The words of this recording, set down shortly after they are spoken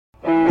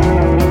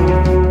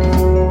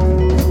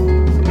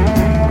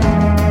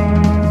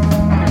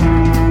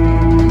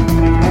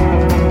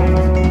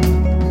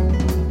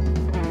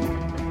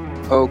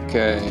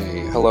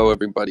Okay, hello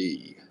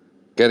everybody.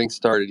 Getting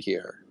started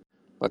here.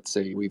 Let's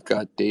see, we've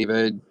got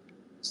David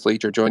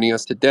Schleicher joining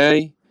us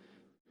today,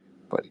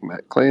 inviting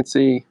Matt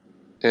Clancy,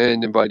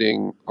 and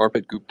inviting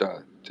Arpit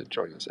Gupta to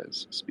join us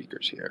as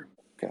speakers here.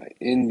 Okay,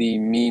 in the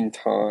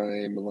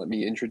meantime, let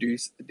me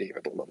introduce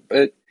David a little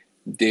bit.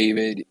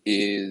 David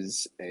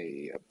is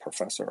a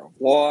professor of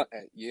law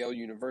at Yale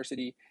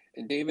University,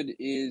 and David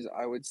is,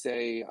 I would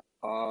say,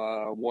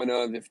 one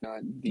of, if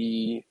not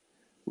the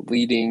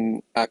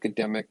leading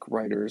academic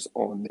writers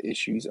on the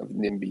issues of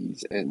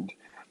NIMBYs and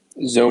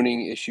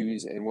zoning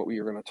issues. And what we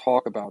are going to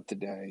talk about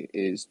today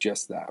is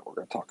just that. We're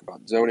going to talk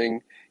about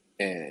zoning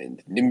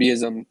and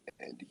NIMBYism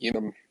and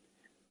YIMBYism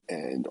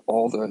and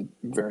all the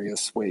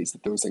various ways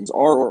that those things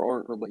are or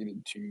aren't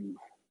related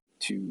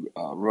to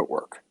remote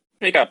work.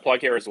 Make a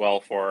plug here as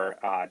well for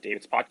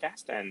David's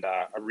podcast and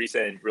a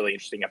recent really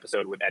interesting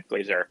episode with Ed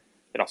Glazer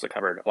that also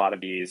covered a lot of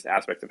these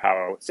aspects of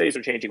how cities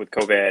are changing with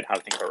COVID, how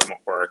to think about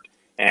remote work,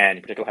 and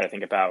in particular how to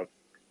think about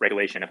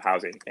regulation of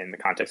housing in the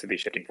context of these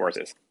shifting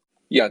forces.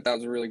 Yeah, that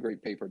was a really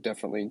great paper.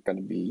 Definitely going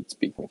to be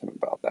speaking with him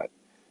about that.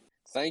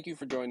 Thank you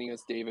for joining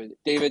us, David.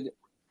 David,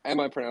 am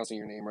I pronouncing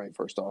your name right,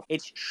 first off?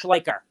 It's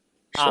Schleicher.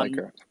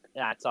 Schleicher.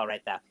 That's all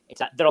right,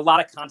 though. There are a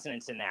lot of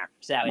consonants in there,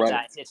 so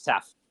it's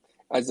tough.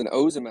 As an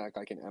Ozimac,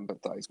 I can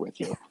empathize with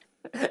you.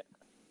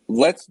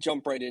 Let's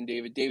jump right in,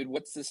 David. David,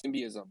 what's this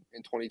NIMBYism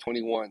in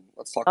 2021?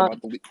 Let's talk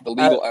about the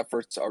legal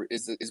efforts.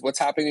 Is what's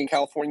happening in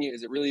California,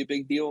 is it really a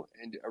big deal?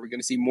 And are we going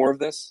to see more of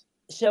this?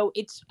 So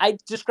I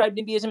describe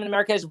NIMBYism in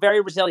America as very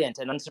resilient,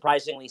 and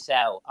unsurprisingly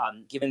so,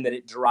 given that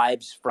it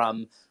derives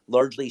from,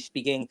 largely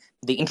speaking,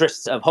 the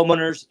interests of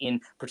homeowners in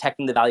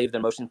protecting the value of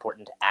their most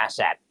important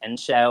asset. And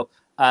so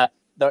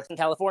those in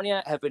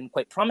California have been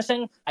quite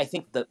promising. I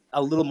think that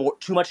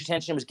too much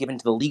attention was given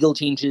to the legal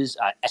changes,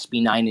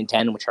 SB 9 and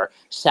 10, which are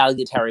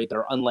salutary but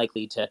are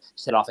unlikely to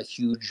set off a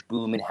huge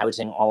boom in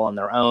housing all on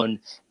their own.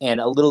 And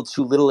a little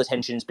too little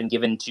attention has been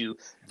given to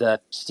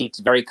the state's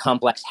very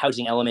complex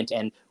housing element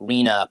and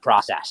RENA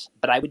process.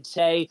 But I would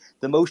say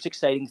the most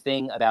exciting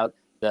thing about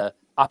the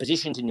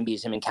opposition to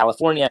NIMBYism in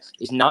California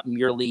is not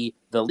merely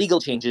the legal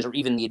changes or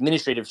even the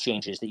administrative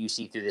changes that you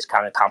see through this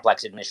kind of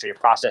complex administrative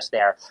process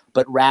there,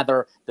 but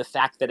rather the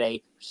fact that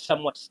a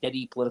somewhat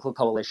steady political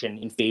coalition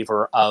in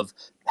favor of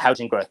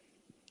housing growth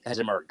has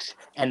emerged.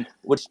 And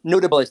what's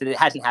notable is that it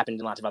hasn't happened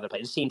in lots of other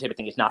places. The same type of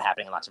thing is not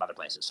happening in lots of other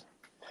places.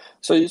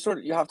 So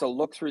you have to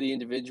look through the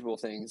individual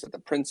things at the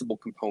principal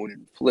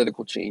component of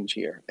political change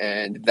here,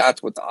 and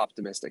that's what's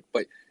optimistic.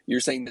 But you're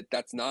saying that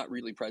that's not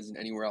really present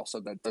anywhere else.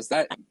 So does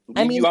that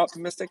leave you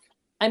optimistic?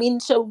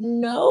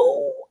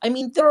 No.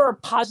 There are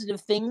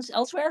positive things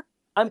elsewhere.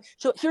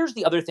 So here's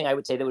the other thing I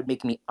would say that would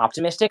make me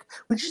optimistic,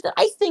 which is that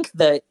I think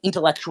the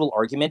intellectual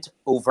argument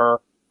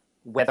over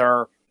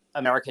whether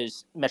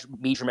America's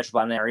major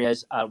metropolitan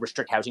areas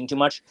restrict housing too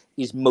much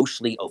is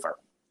mostly over.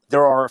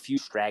 There are a few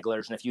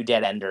stragglers and a few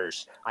dead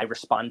enders. I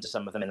respond to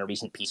some of them in a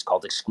recent piece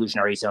called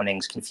Exclusionary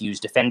Zoning's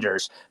Confused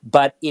Defenders,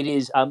 but it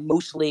is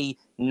mostly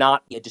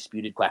not a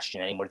disputed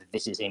question anymore that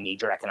this is a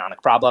major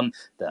economic problem.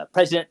 The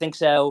president thinks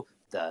so.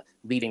 The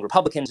leading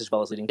Republicans as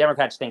well as leading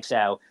Democrats think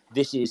so.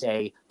 This is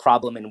a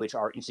problem in which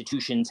our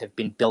institutions have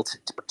been built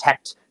to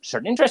protect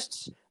certain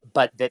interests,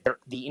 but that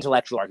the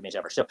intellectual argument is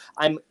over. So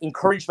I'm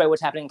encouraged by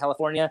what's happening in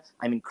California.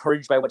 I'm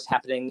encouraged by what's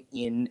happening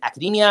in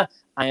academia.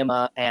 I am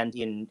and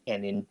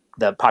in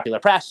the popular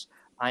press.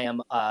 I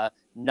am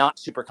not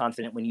super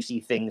confident when you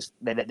see things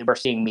that we're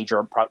seeing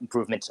major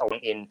improvements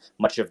in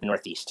much of the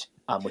Northeast,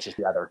 which is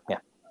the other. Yeah.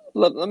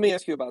 Let me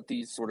ask you about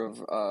these sort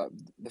of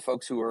the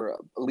folks who are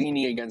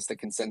leaning against the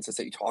consensus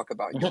that you talk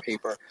about in your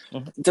paper.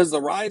 Does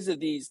the rise of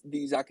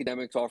these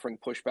academics offering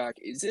pushback,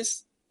 is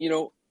this,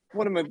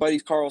 one of my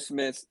buddies, Carl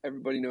Smith,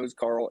 everybody knows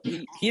Carl,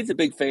 he is a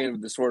big fan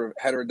of the sort of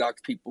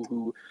heterodox people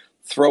who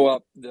throw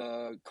up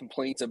the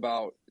complaints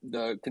about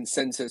the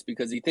consensus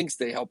because he thinks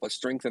they help us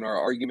strengthen our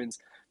arguments.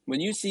 When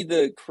you see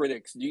the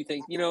critics, do you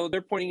think,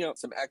 they're pointing out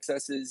some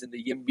excesses in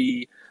the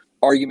YIMBY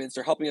arguments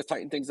are helping us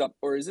tighten things up,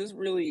 or is it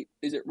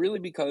really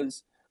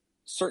because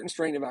certain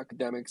strain of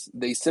academics,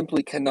 they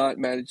simply cannot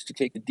manage to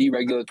take the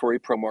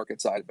deregulatory pro-market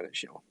side of an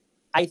issue?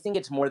 I think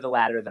it's more the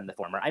latter than the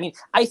former.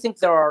 I think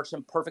there are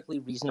some perfectly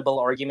reasonable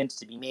arguments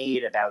to be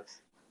made about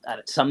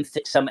some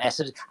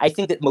essence. I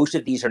think that most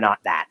of these are not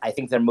that. I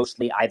think they're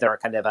mostly either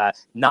kind of a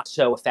not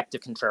so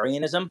effective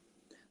contrarianism,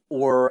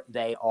 or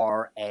they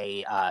are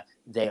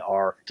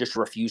just a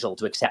refusal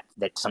to accept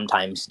that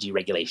sometimes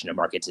deregulation of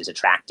markets is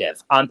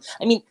attractive.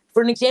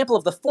 For an example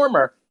of the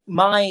former,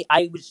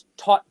 I was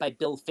taught by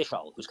Bill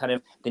Fischel, who's kind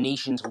of the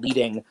nation's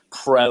leading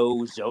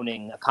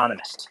pro-zoning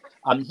economist.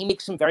 He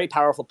makes some very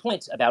powerful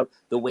points about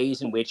the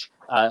ways in which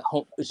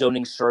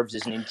zoning serves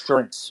as an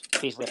insurance,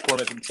 basically a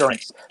form of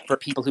insurance for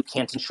people who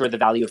can't insure the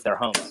value of their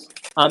homes.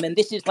 And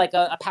this is like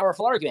a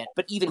powerful argument,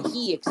 but even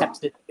he accepts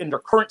that under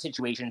current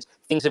situations,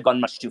 things have gone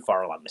much too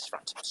far along this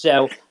front.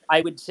 So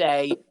I would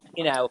say,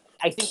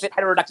 I think that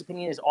heterodox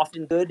opinion is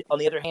often good. On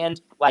the other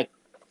hand,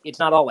 it's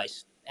not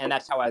always. And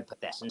that's how I would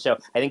put this. And so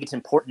I think it's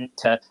important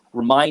to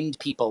remind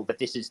people that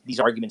these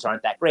arguments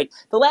aren't that great.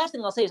 The last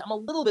thing I'll say is I'm a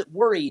little bit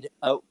worried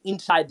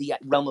inside the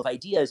realm of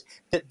ideas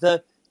that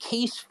the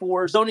case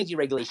for zoning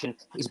deregulation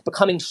is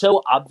becoming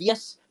so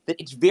obvious that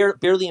it's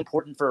barely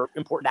important for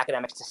important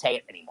academics to say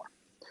it anymore.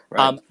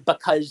 Right.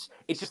 Because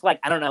it's just like,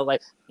 I don't know,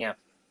 like,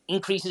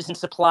 increases in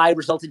supply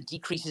result in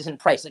decreases in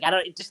price. Like,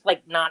 it's just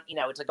like not,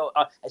 it's like,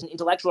 as an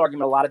intellectual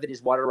argument, a lot of it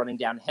is water running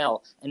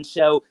downhill. And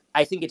so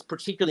I think it's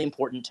particularly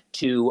important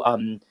to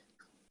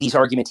these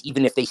arguments,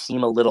 even if they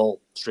seem a little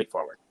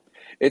straightforward.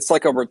 It's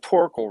like a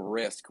rhetorical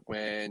risk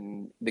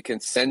when the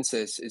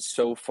consensus is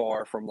so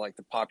far from like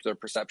the popular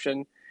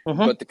perception,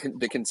 but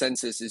the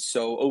consensus is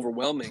so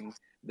overwhelming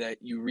that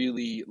you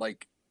really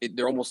like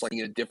they're almost like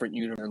in a different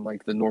universe than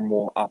like the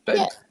normal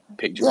op-ed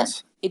pages. Yeah.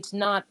 It's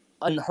not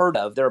unheard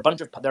of. There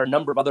are a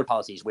number of other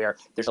policies where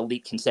there's a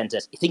elite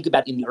consensus. Think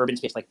about in the urban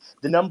space, like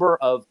the number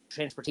of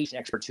transportation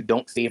experts who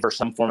don't favor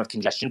some form of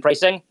congestion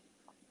pricing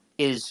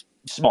is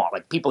small.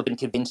 Like people have been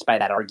convinced by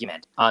that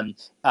argument.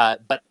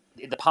 But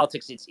the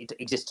politics, it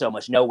exists so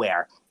much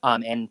nowhere.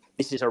 And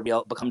this is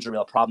becomes a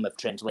real problem of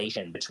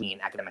translation between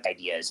academic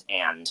ideas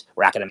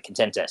or academic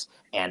consensus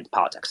and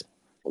politics.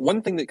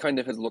 One thing that kind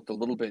of has looked a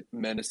little bit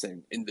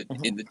menacing in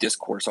the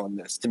discourse on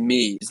this, to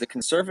me, is the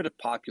conservative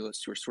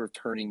populists who are sort of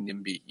turning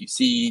NIMBY. You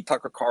see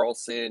Tucker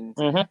Carlson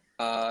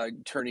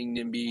turning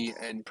NIMBY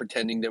and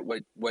pretending that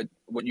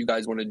what you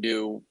guys want to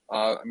do,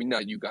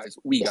 not you guys,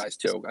 we guys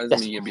too, as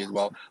NIMBY as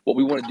well. What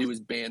we want to do is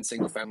ban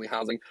single family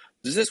housing.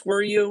 Does this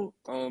worry you?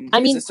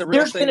 Is this a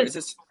real thing? Is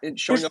this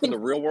showing up in the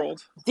real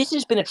world? This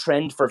has been a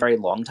trend for a very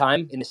long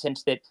time in the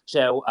sense that,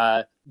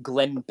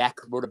 Glenn Beck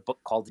wrote a book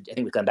called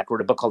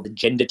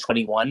Agenda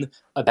 21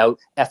 about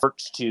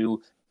efforts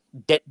to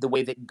get the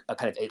way that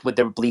with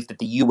their belief that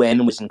the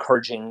UN was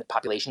encouraging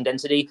population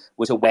density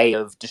was a way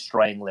of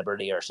destroying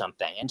liberty or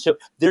something. And so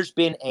there's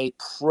been a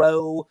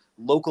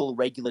pro-local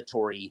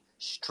regulatory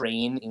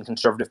strain in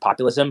conservative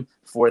populism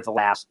for the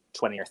last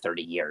 20 or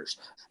 30 years.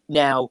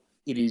 Now,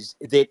 it is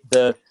that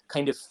the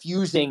kind of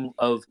fusing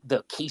of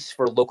the case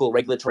for local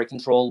regulatory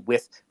control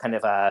with kind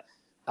of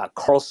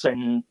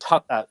Carlson,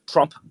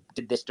 Trump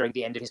did this during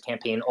the end of his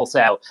campaign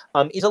also,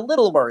 is a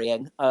little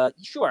worrying.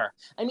 Sure.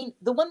 I mean,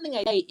 the one thing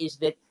I say is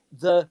that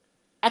the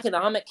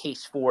economic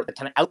case for the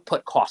kind of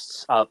output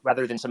costs,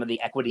 rather than some of the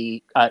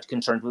equity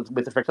concerns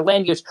with respect to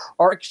land use,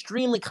 are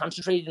extremely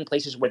concentrated in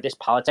places where this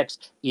politics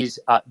is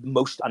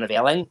most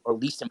unavailing or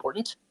least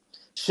important.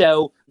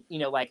 So,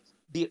 like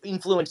the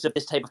influence of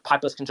this type of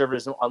populist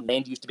conservatism on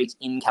land use debates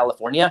in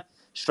California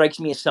strikes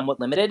me as somewhat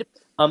limited.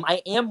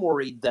 I am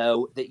worried,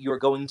 though, that you're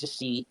going to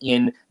see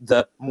in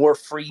the more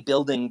free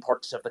building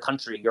parts of the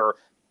country, your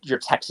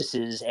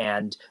Texases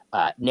and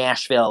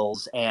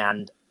Nashvilles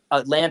and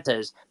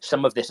Atlantas,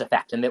 some of this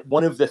effect. And that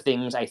one of the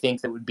things I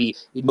think that would be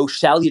most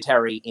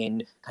salutary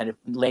in kind of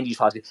land use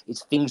policy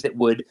is things that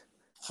would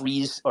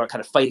freeze or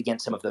kind of fight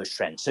against some of those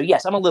trends. So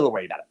yes, I'm a little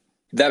worried about it.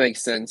 That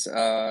makes sense,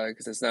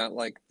 because it's not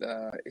like,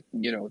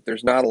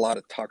 there's not a lot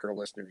of Tucker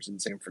listeners in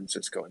San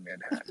Francisco and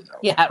Manhattan. Though.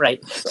 Yeah,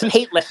 right. So. Some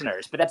hate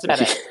listeners, but that's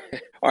about it.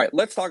 All right,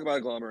 let's talk about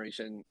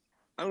agglomeration.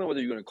 I don't know whether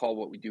you're going to call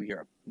what we do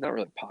here not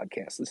really a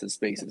podcast. This is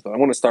Spaces, but I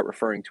want to start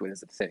referring to it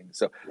as a thing.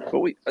 So,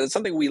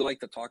 something we like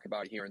to talk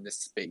about here in this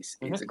space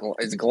is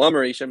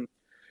agglomeration.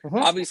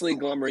 Obviously,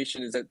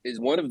 agglomeration is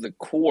one of the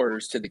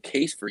cores to the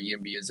case for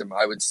YIMBYism,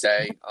 I would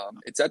say.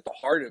 It's at the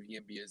heart of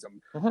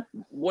YIMBYism.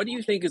 What do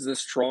you think is the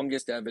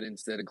strongest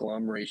evidence that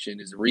agglomeration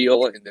is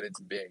real and that it's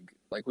big?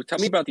 Like, tell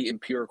me about the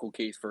empirical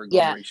case for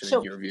agglomeration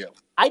in your view.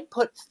 I'd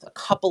put a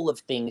couple of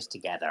things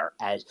together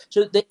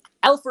the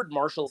Alfred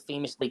Marshall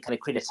famously kind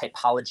of created a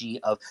typology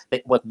of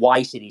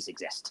why cities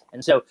exist.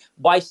 And so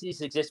why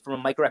cities exist from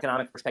a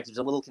microeconomic perspective is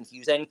a little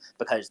confusing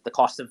because the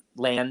cost of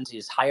land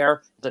is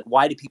higher. It's like,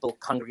 why do people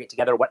congregate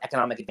together? What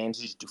economic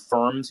advantages do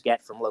firms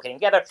get from locating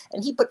together?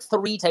 And he put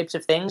three types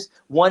of things.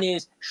 One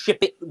is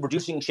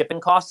reducing shipping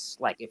costs.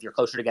 Like if you're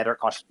closer together, it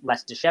costs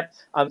less to ship.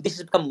 This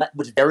has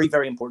was very,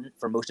 very important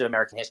for most of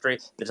American history,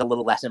 but it's a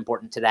little less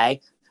important today.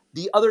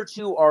 The other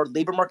two are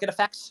labor market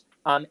effects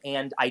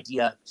and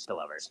idea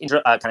spillovers,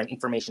 kind of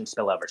information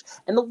spillovers.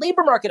 And the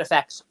labor market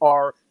effects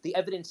the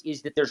evidence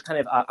is that there's kind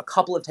of a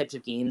couple of types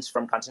of gains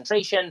from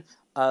concentration,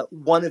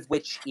 one of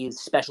which is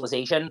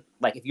specialization.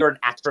 Like if you're an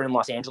actor in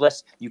Los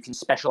Angeles, you can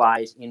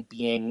specialize in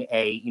being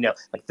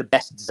like the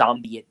best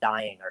zombie at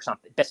dying or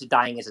something. Best at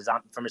dying is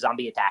from a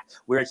zombie attack.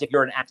 Whereas if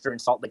you're an actor in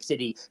Salt Lake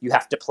City, you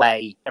have to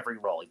play every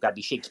role. You've got to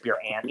be Shakespeare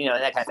and,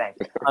 that kind of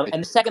thing.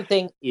 And the second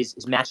thing is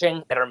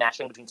better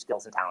matching between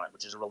skills and talent,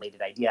 which is a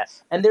related idea.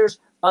 And there's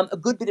a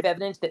good bit of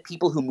evidence that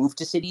people who move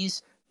to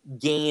cities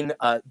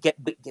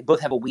both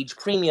have a wage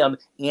premium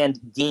and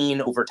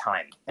gain over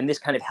time. And this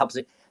kind of helps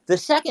it. The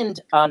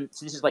second, so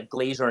this is like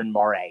Glazer and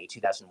Murray,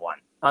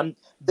 2001.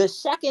 The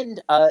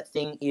second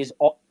thing is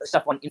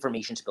stuff on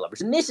information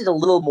spillovers. And this is a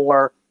little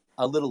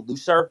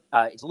looser.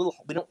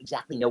 We don't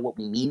exactly know what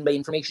we mean by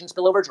information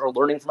spillovers or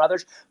learning from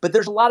others, but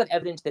there's a lot of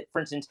evidence that, for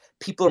instance,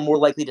 people are more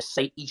likely to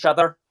cite each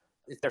other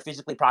if they're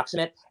physically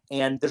proximate.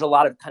 And there's a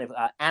lot of kind of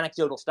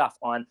anecdotal stuff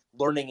on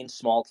learning in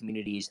small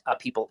communities.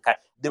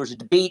 There was a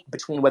debate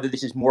between whether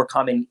this is more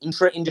common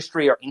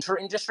intra-industry or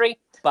inter-industry,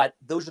 but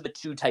those are the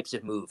two types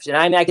of moves. And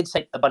I could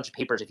cite a bunch of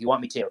papers if you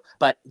want me to,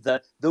 but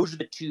those are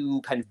the two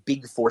kind of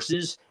big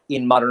forces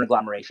in modern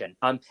agglomeration.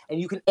 And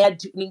you can add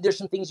to, there's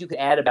some things you could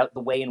add about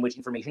the way in which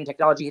information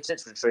technology hits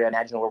it, which I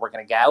imagine where we're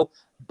going to go.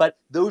 But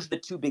those are the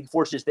two big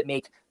forces that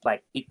make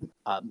it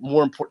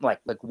more important,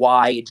 like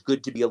why it's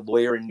good to be a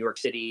lawyer in New York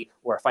City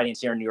or a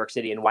financier in New York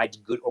City, and why it's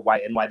good, or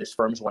why those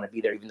firms want to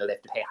be there even though they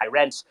have to pay high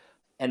rents,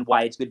 and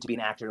why it's good to be an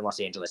actor in Los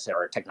Angeles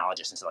or a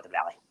technologist in Silicon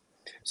Valley.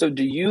 So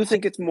do you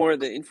think it's more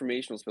the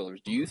informational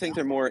spillers? Do you think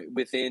they're more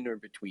within or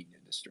between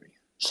industry?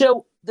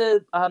 So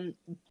the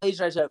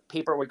Glaser has a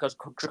paper where it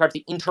describes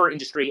the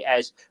inter-industry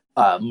as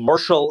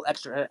martial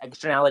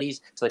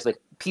externalities. So it's like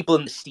people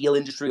in the steel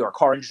industry or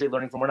car industry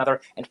learning from one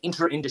another, and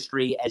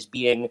inter-industry as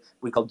being what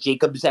we call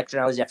Jacobs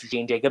externalities after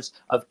Jane Jacobs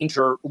of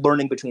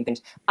learning between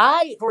things.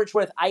 For what it's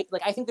worth, I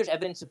think there's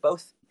evidence of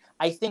both.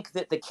 I think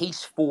that the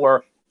case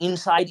for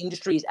inside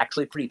industry is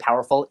actually pretty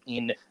powerful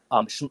in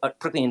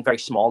particularly in very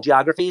small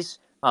geographies.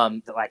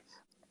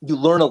 You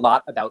learn a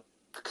lot about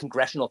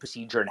congressional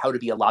procedure and how to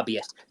be a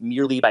lobbyist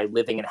merely by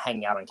living and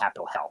hanging out on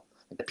Capitol Hill.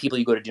 Like the people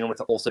you go to dinner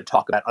with also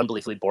talk about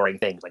unbelievably boring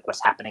things, like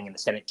what's happening in the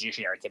Senate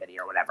Judiciary Committee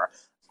or whatever.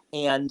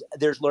 And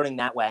there's learning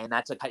that way, and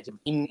that's a kind of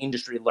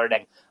in-industry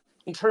learning.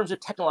 In terms of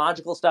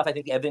technological stuff, I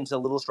think the evidence is a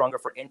little stronger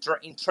for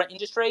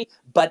intra-industry.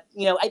 But,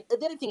 the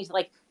other thing is,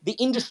 the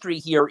industry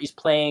here is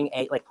playing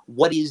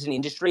what is an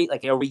industry?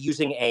 Are we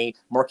using a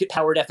market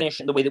power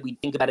definition? The way that we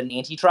think about an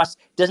antitrust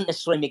doesn't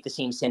necessarily make the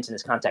same sense in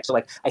this context.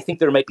 So, I think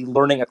there might be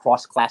learning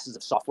across classes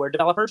of software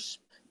developers.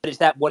 But is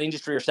that one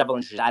industry or several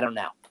industries? I don't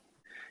know.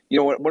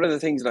 One of the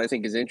things that I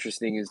think is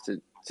interesting is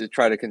to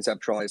try to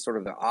conceptualize sort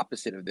of the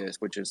opposite of this,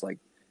 which is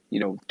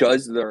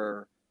does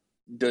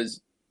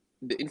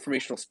the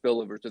informational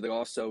spillovers, do they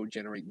also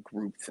generate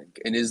groupthink?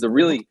 And is the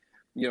really,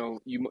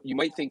 you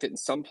might think that in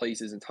some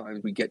places and times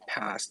we get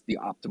past the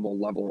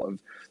optimal level of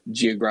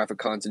geographic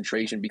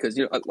concentration because,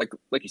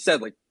 like you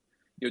said,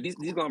 these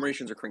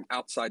agglomerations are occurring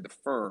outside the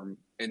firm.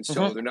 And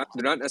so they're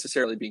not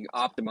necessarily being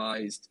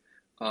optimized.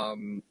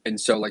 And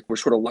so we're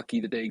sort of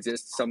lucky that they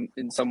exist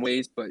in some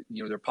ways, but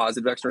they're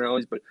positive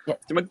externalities, but yeah.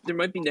 there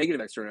might be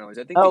negative externalities.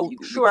 I think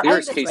sure. the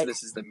clearest case of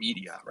this is the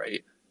media,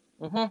 right?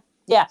 Mm-hmm.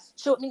 Yeah.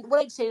 So, what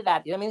I'd say to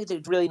that, it's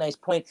a really nice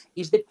point,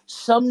 is that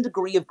some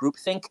degree of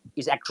groupthink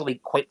is actually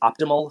quite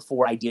optimal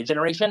for idea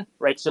generation,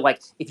 right? So,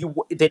 but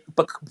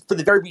for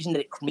the very reason that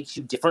it makes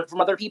you different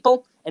from other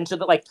people. And so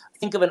that,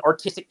 think of an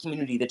artistic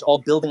community that's all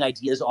building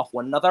ideas off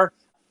one another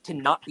to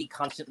not be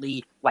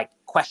constantly,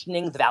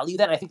 questioning the value of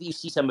that. And I think that you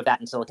see some of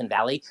that in Silicon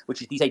Valley,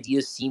 which is these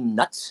ideas seem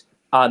nuts.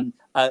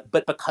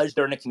 But because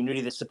they're in a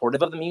community that's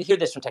supportive of them, you hear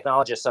this from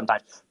technologists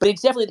sometimes. But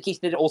it's definitely the case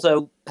that it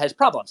also has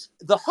problems.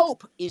 The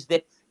hope is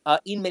that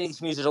in many of these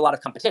communities, there's a lot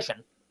of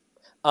competition.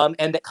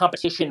 And that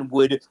competition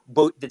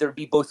that there would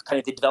be both kind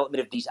of the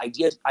development of these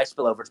ideas,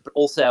 spillovers, but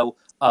also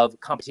of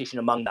competition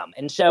among them.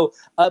 And so,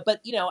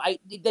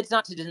 that's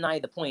not to deny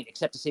the point,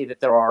 except to say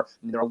that there are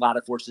a lot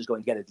of forces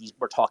going together.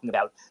 We're talking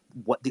about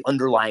what the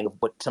underlying of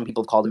what some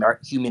people call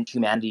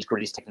humanity's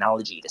greatest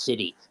technology, the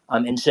city.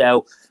 And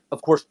so,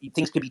 of course,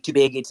 things could be too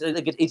big. It's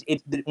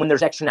when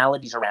there's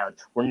externalities around,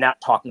 we're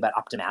not talking about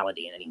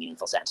optimality in any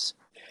meaningful sense.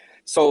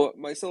 So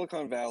my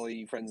Silicon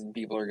Valley friends and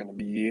people are going to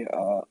be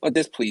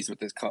displeased with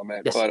this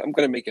comment, Yes. but I'm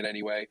going to make it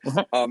anyway.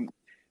 Mm-hmm.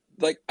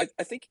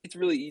 I think it's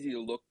really easy to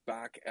look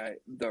back at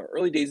the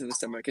early days of the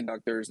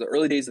semiconductors, the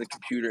early days of the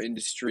computer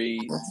industry,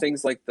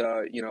 things like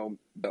the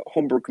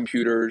homebrew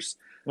computers,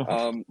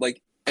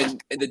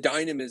 and the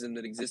dynamism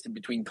that existed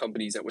between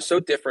companies that was so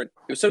different.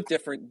 It was so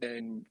different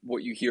than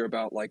what you hear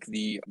about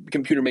the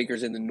computer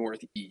makers in the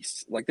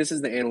Northeast. This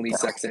is the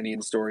Annalise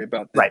Saxenian story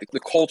about the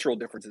cultural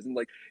differences. And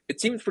it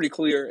seems pretty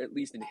clear, at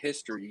least in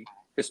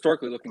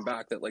historically looking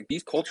back, that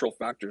these cultural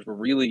factors were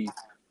really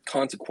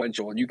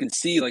consequential. And you can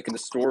see in the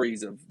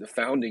stories of the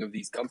founding of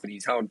these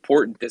companies, how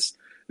important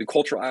the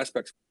cultural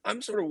aspects.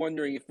 I'm sort of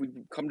wondering if we've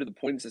come to the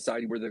point in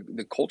society where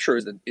the culture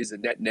is a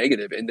net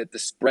negative, and that the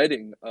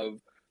spreading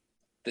of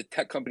the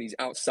tech companies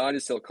outside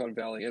of Silicon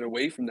Valley and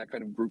away from that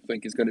kind of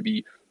groupthink is going to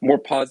be more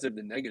positive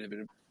than negative.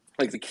 And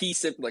the key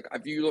symptom,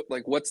 if you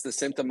look what's the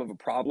symptom of a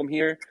problem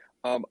here,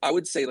 I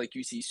would say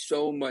you see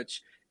so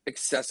much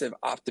excessive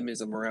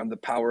optimism around the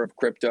power of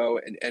crypto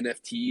and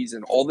NFTs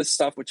and all this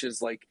stuff, which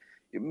is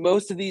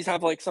most of these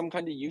have some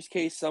kind of use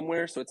case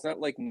somewhere. So it's not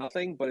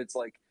nothing, but it's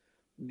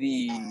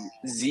the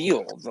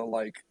zeal,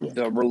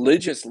 the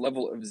religious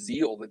level of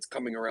zeal that's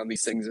coming around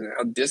these things, and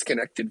how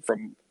disconnected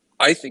from,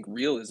 I think,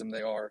 realism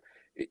they are.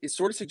 It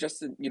sort of suggests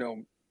that,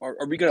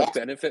 are we going to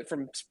benefit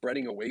from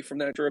spreading away from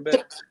that for a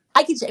bit?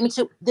 I could say,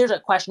 so there's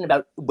a question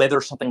about whether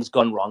something's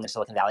gone wrong in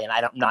Silicon Valley, and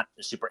I'm not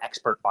a super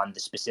expert on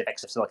the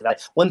specifics of Silicon Valley.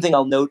 One thing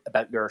I'll note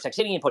about your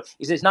Saxenian input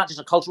is that it's not just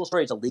a cultural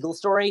story, it's a legal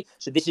story.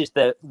 So this is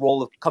the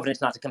role of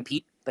covenants not to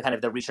compete,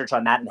 the research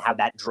on that and how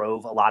that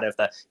drove a lot of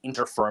the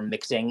inter-firm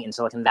mixing in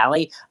Silicon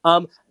Valley.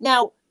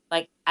 Now,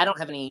 like, I don't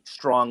have any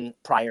strong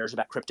priors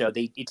about crypto.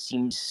 It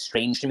seems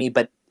strange to me,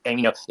 but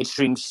it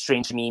seems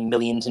strange to me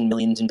millions and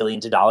millions and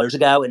billions of dollars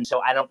ago, and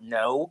so I don't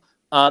know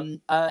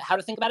how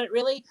to think about it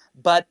really,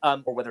 but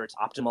or whether it's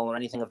optimal or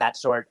anything of that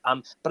sort.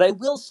 But I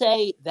will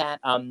say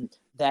that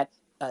that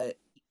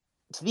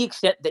to the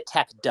extent that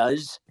tech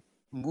does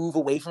move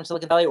away from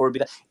Silicon Valley,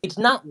 it's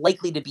not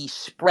likely to be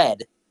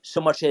spread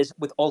so much as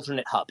with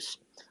alternate hubs.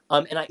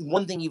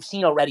 One thing you've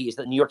seen already is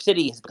that New York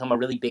City has become a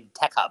really big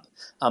tech hub,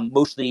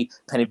 mostly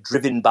kind of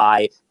driven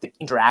by the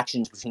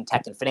interactions between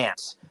tech and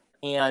finance,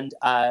 and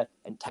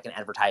tech and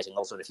advertising,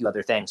 also a few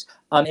other things.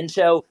 And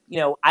so,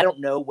 I don't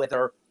know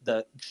whether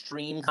the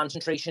extreme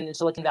concentration in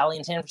Silicon Valley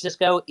and San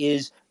Francisco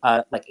is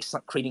it's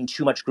not creating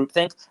too much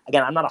groupthink.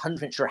 Again, I'm not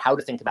 100% sure how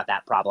to think about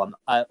that problem,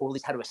 or at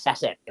least how to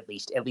assess it, at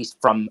least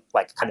from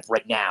kind of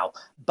right now.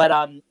 But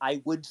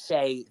I would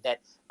say that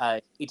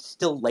it's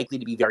still likely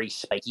to be very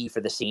spiky for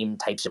the same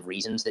types of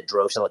reasons that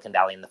drove Silicon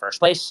Valley in the first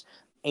place.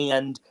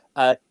 And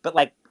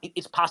but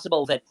it's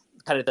possible that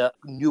kind of the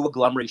new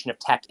agglomeration of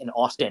tech in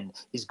Austin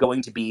is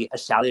going to be a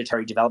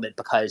salutary development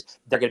because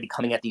they're going to be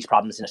coming at these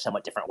problems in a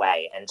somewhat different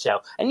way.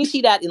 And you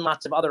see that in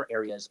lots of other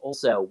areas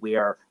also,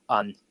 where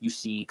you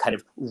see kind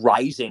of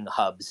rising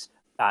hubs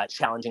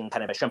challenging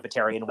kind of a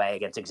Schumpeterian way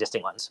against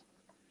existing ones.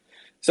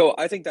 So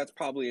I think that's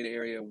probably an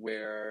area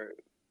where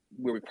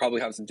we probably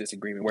have some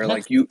disagreement, where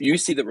like you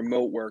see that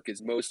remote work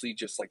is mostly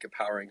just like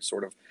empowering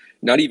sort of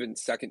not even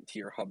second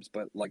tier hubs,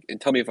 but like,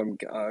 and tell me if I'm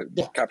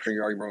capturing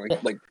your argument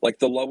wrong, like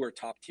the lower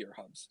top tier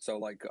hubs. So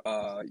like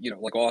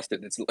like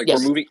Austin, it's like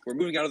we're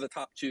moving out of the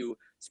top 2,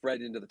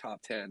 spread into the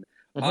top 10.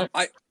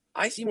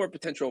 I see more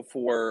potential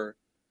for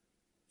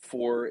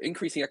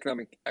increasing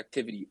economic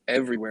activity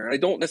everywhere, and I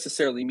don't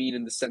necessarily mean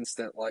in the sense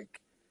that like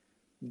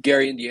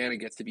Gary, Indiana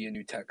gets to be a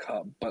new tech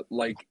hub, but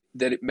like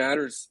that it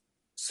matters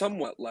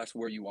somewhat less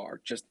where you are,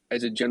 just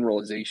as a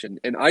generalization.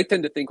 And I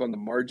tend to think on the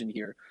margin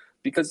here,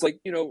 because like,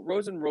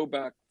 Rosen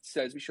Roback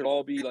says we should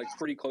all be like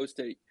pretty close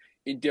to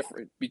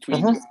indifferent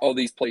between all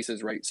these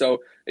places, right? So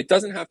it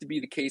doesn't have to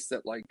be the case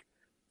that like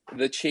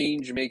the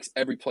change makes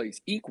every place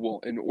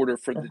equal in order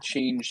for the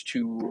change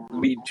to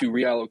lead to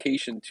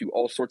reallocation to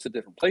all sorts of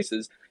different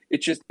places.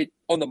 It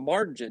on the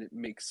margin, it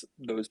makes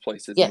those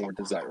places more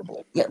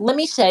desirable. Yeah, let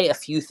me say a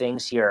few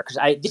things here,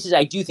 because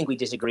I do think we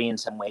disagree in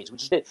some ways,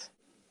 which is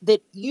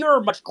that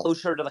you're much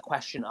closer to the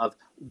question of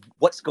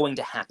what's going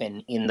to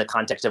happen in the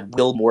context of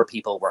will more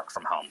people work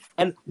from home.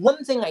 And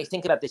one thing I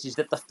think about this is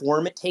that the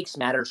form it takes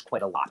matters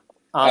quite a lot.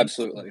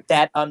 Absolutely.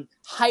 That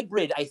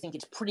hybrid, I think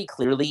it's pretty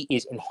clearly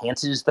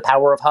enhances the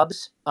power of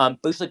hubs,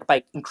 mostly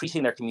by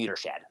increasing their commuter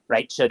shed,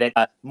 right? So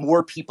that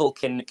more people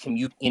can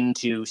commute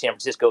into San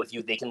Francisco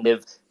they can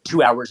live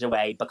 2 hours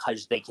away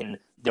because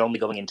they're only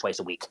going in twice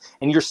a week.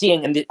 And you're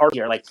seeing in the art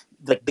here, like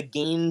the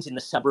gains in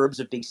the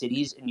suburbs of big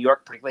cities in New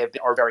York particularly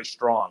are very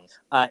strong.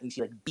 And you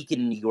see like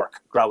Beacon, New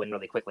York growing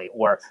really quickly,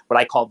 or what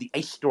I call the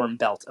ice storm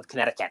belt of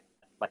Connecticut,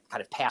 like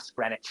kind of past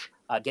Greenwich,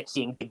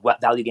 seeing big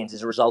value gains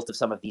as a result of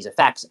some of these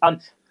effects.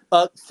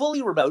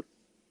 Fully remote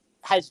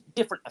has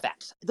different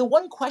effects. The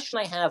one question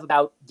I have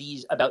about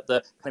the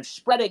kind of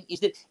spreading is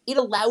that it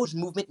allows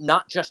movement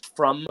not just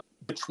from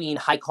between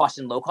high cost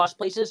and low cost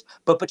places,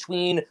 but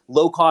between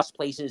low cost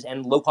places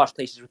and low cost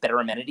places with better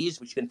amenities,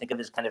 which you can think of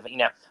as kind of,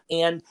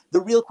 and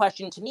the real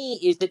question to me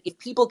is that if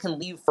people can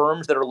leave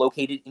firms that are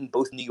located in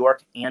both New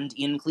York and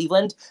in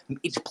Cleveland,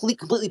 it's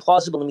completely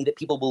plausible to me that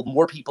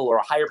more people or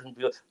a higher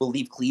percentage of people will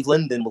leave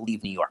Cleveland than will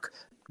leave New York.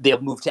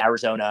 They'll move to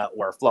Arizona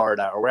or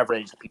Florida or wherever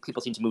it is.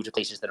 People seem to move to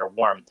places that are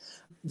warm.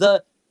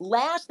 The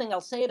last thing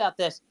I'll say about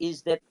this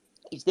is that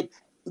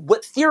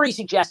what theory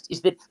suggests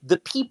is that the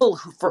people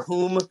for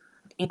whom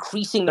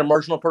increasing their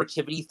marginal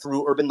productivity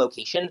through urban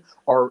location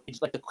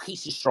is like the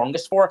case is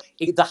strongest for,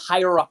 the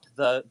higher up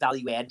the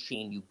value add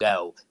chain you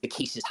go, the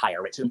case is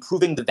higher. Right? So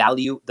improving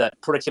the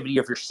productivity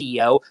of your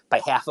CEO by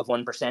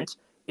 0.5%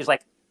 is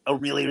like a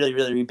really, really,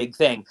 really, really big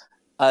thing.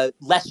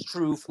 Less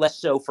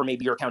so for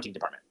maybe your accounting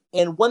department.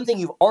 And one thing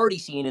you've already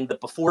seen in the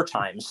before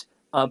times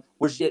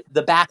was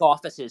the back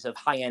offices of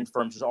high-end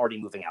firms was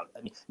already moving out.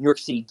 I mean, New York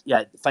City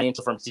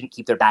financial firms didn't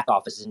keep their back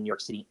offices in New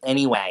York City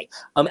anyway.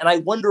 And I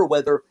wonder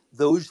whether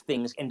those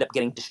things end up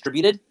getting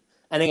distributed.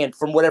 And again,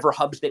 from whatever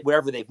hubs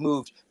wherever they've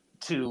moved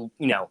to,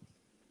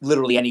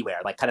 literally anywhere,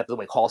 like kind of the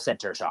way call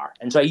centers are.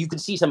 And so you can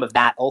see some of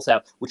that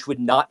also, which would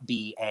not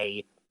be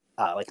a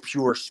like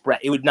pure spread.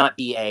 It would not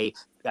be a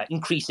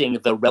increasing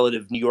the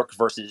relative New York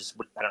versus,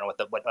 I don't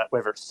know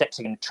whatever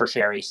second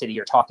tertiary city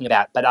you're talking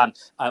about, but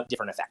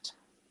different effect.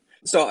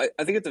 So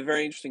I think it's a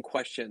very interesting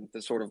question,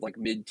 the sort of like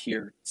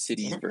mid-tier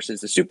cities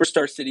versus the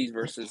superstar cities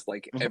versus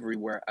like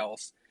everywhere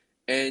else.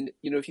 And,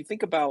 if you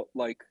think about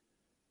like,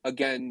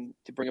 again,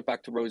 to bring it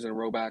back to Rosen and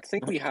Roback, I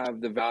think we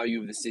have the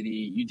value of the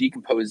city. You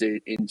decompose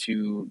it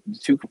into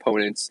 2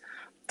 components,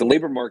 the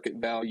labor market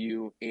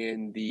value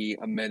and the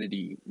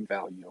amenity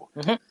value.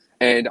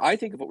 And I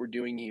think of what we're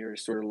doing here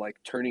is sort of like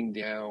turning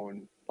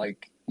down,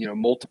 like,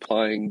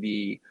 multiplying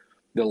the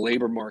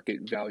labor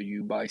market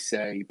value by,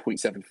 say,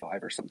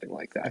 0.75 or something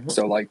like that.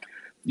 So like,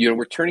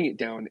 we're turning it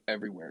down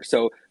everywhere.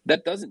 So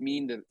that doesn't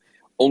mean that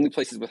only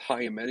places with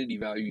high amenity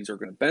values are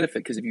going to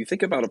benefit. Because if you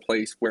think about a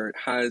place where it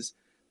has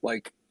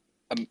like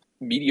a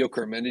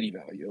mediocre amenity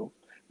value,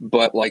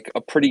 but like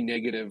a pretty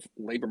negative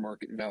labor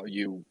market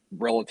value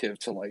relative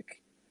to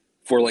like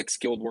for like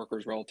skilled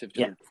workers relative to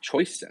Yeah. their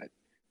choice set,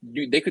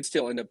 they could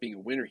still end up being a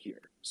winner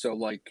here. So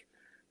like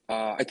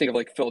I think of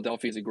like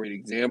Philadelphia as a great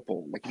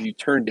example. Like if you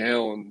turn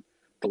down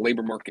the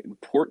labor market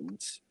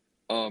importance,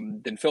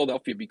 then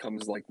Philadelphia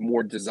becomes like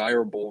more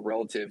desirable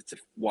relative to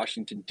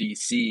Washington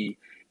D.C.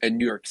 and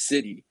New York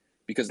City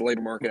because the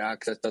labor market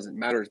access doesn't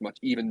matter as much.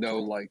 Even though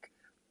like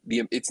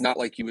it's not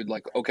like you would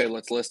like, okay,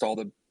 let's list all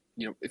the,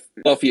 you know, if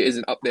Philadelphia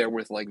isn't up there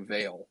with like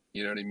Vail,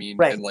 you know what I mean,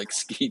 Right. and like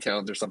ski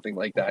towns or something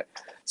like that.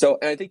 So,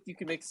 and I think you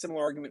can make a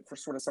similar argument for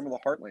sort of some of the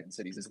heartland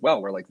cities as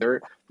well, where like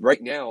they're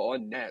right now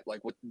on net,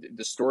 like what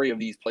the story of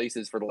these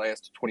places for the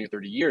last 20 or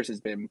 30 years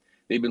has been,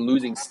 they've been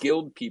losing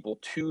skilled people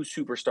to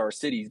superstar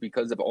cities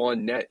because of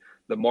on net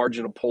the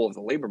marginal pull of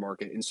the labor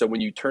market. And so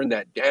when you turn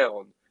that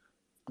down,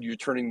 you're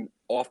turning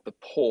off the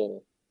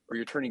pull or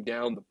you're turning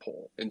down the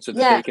pull, and so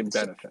that they can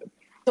benefit.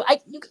 So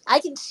I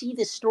can see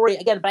this story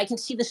again, but I can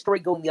see the story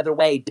going the other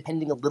way,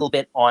 depending a little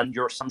bit on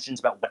your assumptions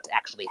about what's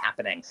actually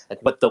happening, like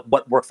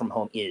what work from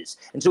home is.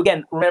 And so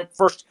again, remember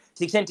first, to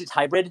the extent it's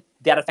hybrid,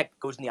 that effect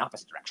goes in the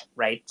opposite direction,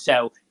 right?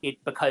 So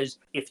because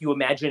if you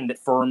imagine that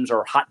firms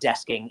are hot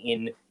desking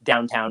in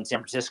downtown San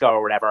Francisco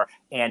or whatever,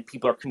 and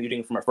people are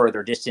commuting from a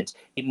further distance,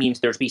 it means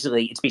it's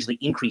basically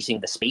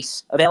increasing the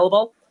space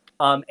available,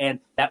 and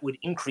that would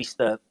increase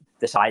the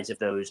size of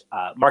those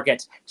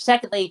markets.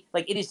 Secondly,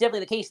 like it is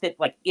definitely the case that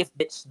like if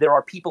there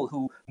are people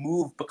who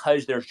move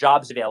because there's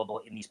jobs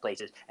available in these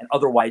places and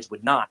otherwise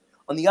would not.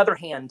 On the other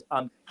hand,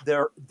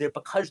 they're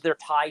because they're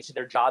tied to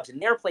their jobs in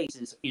their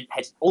places, it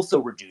has also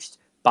reduced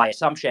by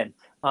assumption.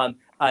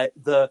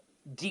 The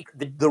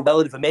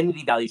relative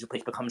amenity values of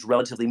place becomes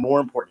relatively more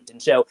important,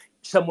 and so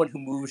someone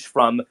who is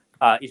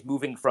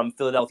moving from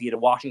Philadelphia to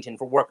Washington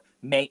for work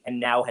and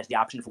now has the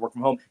option for work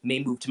from home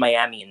may move to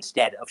Miami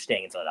instead of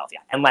staying in Philadelphia.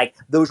 And like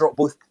those are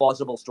both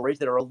plausible stories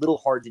that are a little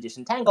hard to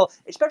disentangle,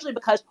 especially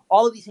because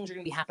all of these things are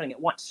going to be happening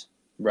at once.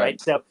 Right.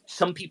 So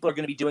some people are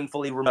going to be doing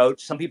fully remote.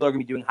 Some people are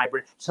going to be doing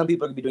hybrid. Some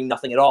people are going to be doing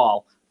nothing at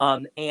all.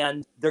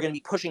 And they're going to be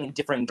pushing in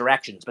different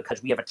directions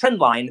because we have a trend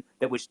line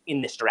that was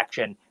in this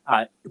direction.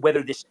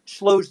 Whether this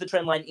slows the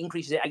trend line,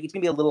 increases it, it's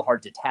going to be a little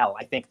hard to tell,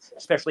 I think,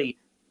 especially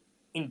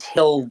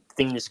until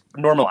things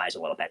normalize a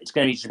little bit. It's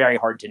going to be just very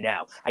hard to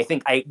know. I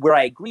think where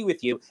I agree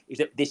with you is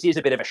that this is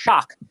a bit of a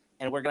shock,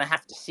 and we're going to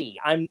have to see.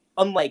 I'm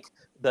unlike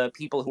the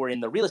people who are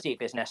in the real estate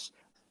business.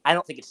 I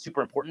don't think it's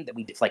super important that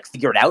we just like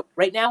figure it out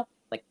right now.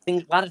 Like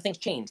a lot of things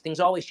change. Things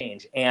always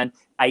change, and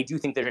I do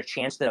think there's a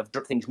chance that of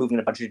things moving in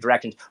a bunch of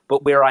directions.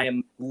 But where I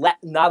am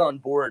not on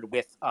board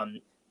with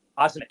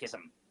osmotism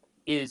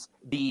is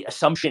the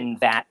assumption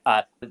that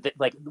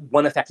like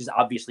one effect is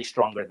obviously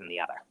stronger than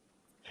the other.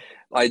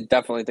 I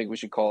definitely think we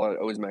should call it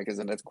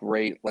osmotism. That's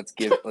great. Let's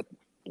you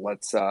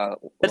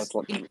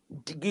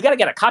got to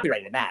get a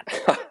copyright in that.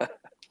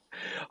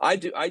 I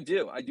do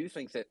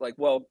think that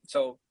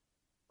so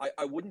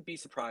I wouldn't be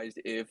surprised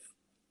if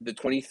the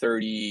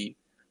 2030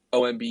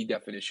 OMB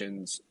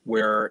definitions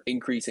were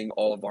increasing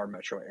all of our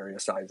metro area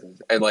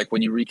sizes. And like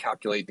when you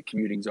recalculate the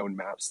commuting zone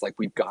maps, like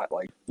we've got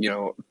like, you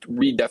know,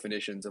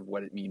 redefinitions of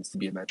what it means to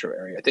be a metro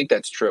area. I think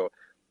that's true.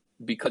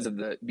 Because I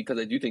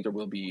do think there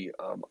will be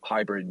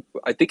hybrid.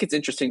 I think it's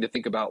interesting to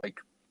think about like,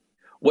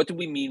 what do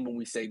we mean when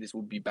we say this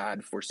would be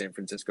bad for San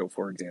Francisco,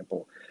 for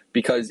example?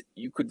 Because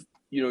you could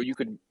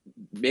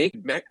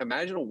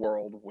imagine a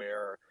world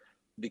where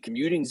the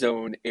commuting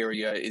zone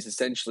area is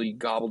essentially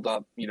gobbled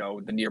up, you know,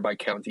 the nearby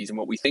counties, and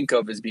what we think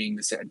of as being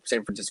the San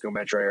Francisco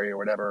metro area or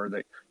whatever,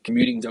 the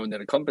commuting zone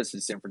that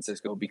encompasses San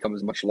Francisco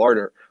becomes much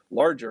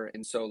larger,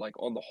 and so like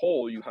on the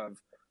whole, you have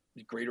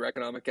greater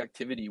economic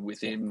activity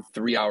within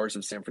 3 hours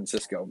of San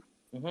Francisco,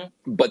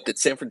 but that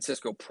San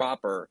Francisco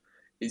proper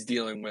is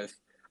dealing with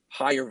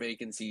higher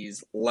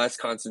vacancies, less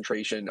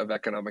concentration of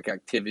economic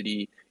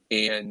activity,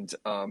 and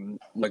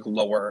like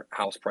lower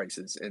house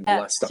prices and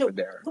less stuff in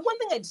there. The one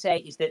thing I'd say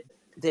is that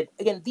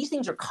again, these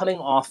things are coming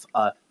off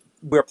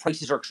where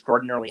prices are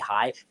extraordinarily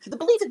high. So the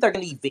belief that they're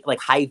going to be like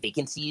high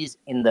vacancies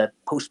in the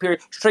post period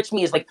strikes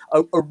me as like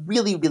a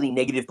really, really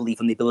negative belief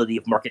in the ability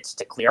of markets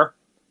to clear.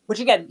 Which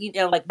again, you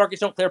know, like markets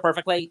don't clear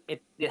perfectly.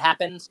 It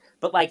happens,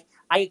 but like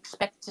I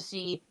expect to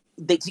see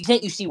to the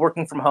extent you see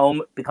working from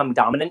home become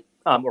dominant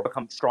or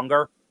become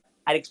stronger.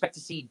 I'd expect to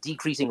see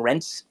decreasing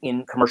rents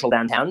in commercial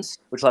downtowns,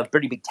 which will have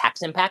pretty big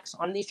tax impacts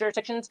on these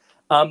jurisdictions.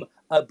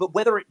 But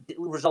whether it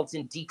results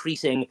in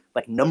decreasing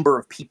like number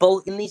of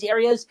people in these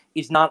areas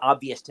is not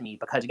obvious to me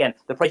because, again,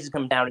 the prices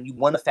come down, and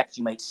one effect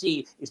you might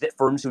see is that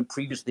firms who had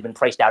previously been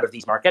priced out of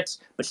these markets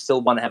but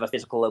still want to have a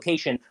physical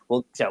location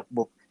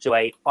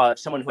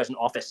someone who has an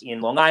office in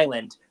Long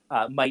Island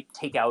might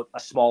take out a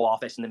small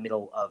office in the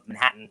middle of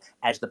Manhattan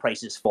as the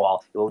prices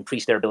fall. It will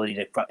increase their ability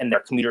to, and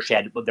their commuter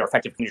shed, their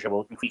effective commuter shed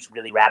will increase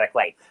really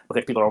radically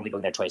because people are only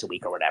going there twice a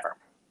week or whatever.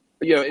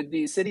 You know,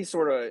 the city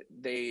sort of,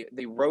 they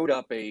wrote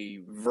up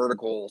a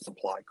vertical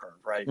supply curve,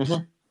 right?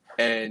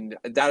 And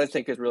that, I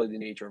think, is really the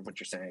nature of what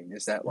you're saying,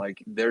 is that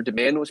like their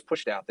demand was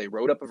pushed out. They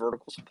rode up a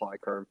vertical supply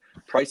curve.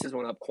 Prices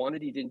went up.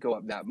 Quantity didn't go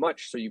up that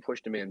much. So you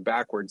push demand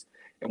backwards.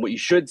 And what you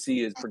should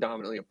see is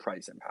predominantly a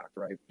price impact,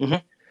 right?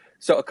 Mm-hmm.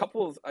 So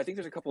I think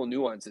there's a couple of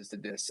nuances to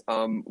this.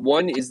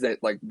 One is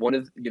that like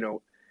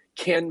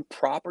can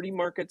property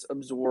markets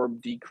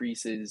absorb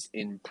decreases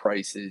in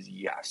prices?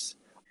 Yes.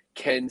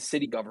 Can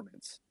city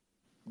governments?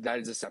 That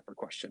is a separate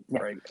question, Yeah.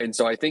 right? And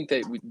so I think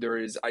that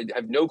I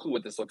have no clue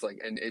what this looks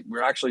like. And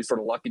we're actually sort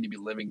of lucky to be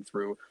living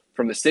through,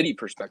 from the city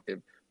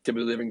perspective, to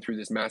be living through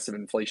this massive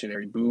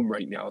inflationary boom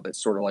right now.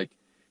 That's sort of like,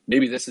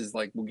 maybe this is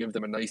like, we'll give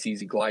them a nice,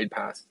 easy glide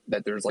path,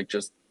 that there's like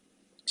just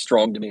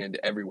strong demand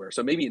everywhere.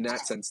 So maybe in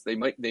that sense, they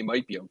might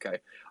be okay.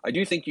 I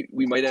do think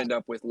we might end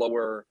up with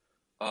lower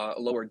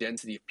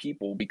density of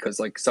people, because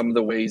like some of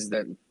the ways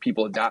that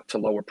people adapt to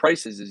lower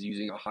prices is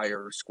using a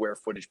higher square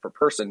footage per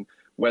person,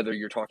 whether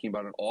you're talking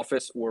about an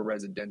office or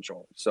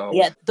residential. So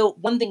yeah, the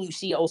one thing you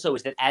see also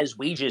is that as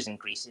wages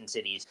increase in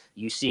cities,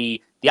 you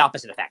see the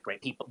opposite effect, right?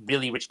 People,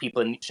 really rich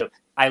people, so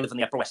I live on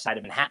the Upper West Side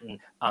of Manhattan.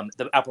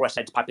 The Upper West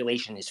Side's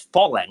population is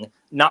falling,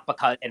 not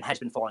because, and has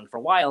been falling for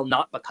a while,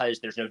 not because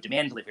there's no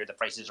demand to live here, the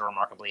prices are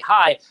remarkably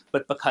high,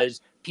 but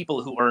because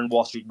people who earn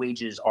Wall Street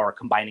wages are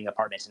combining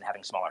apartments and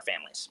having smaller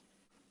families.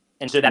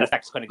 And so that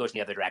effect kind of goes in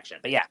the other direction.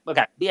 But yeah,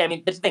 okay. Yeah, I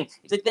mean, that's the thing.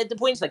 It's like, the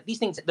point is, like, these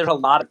things, there's a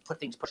lot of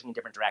things pushing in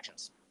different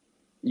directions.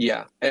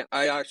 yeah, and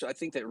I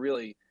think that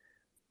really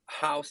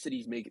how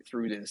cities make it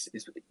through this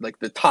is like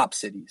the top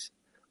cities,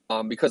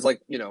 because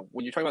like,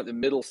 when you're talking about the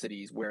middle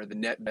cities where the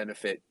net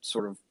benefit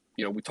sort of,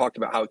 we talked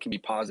about how it can be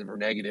positive or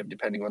negative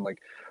depending on like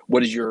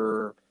what is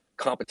your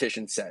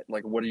competition set,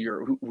 like what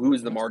are who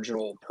is the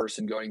marginal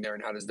person going there,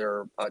 and how does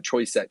their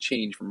choice set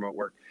change from remote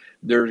work.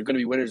 There's going to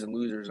be winners and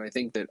losers, and I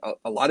think that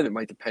a lot of it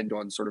might depend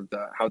on sort of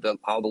how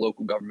the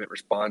local government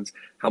responds,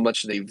 how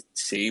much they've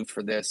saved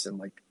for this, and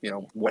like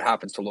what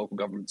happens to local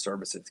government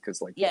services,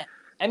 because like yeah.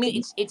 I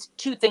mean, it's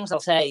two things I'll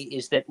say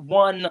is that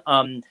one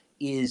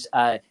is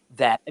that,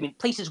 I mean,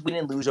 places win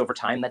and lose over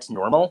time. That's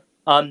normal.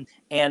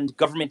 And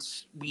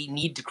governments, we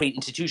need to create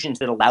institutions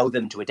that allow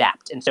them to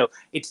adapt. And so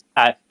it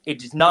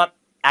is not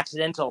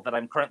accidental that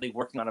I'm currently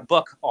working on a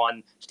book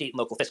on state and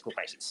local fiscal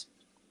crises,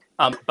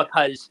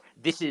 because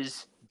this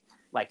is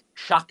like,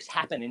 shocks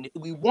happen, and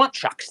we want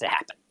shocks to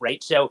happen,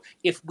 right? So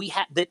if we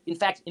have that, in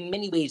fact, in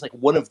many ways, like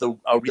one of the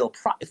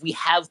if we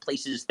have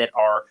places that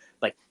are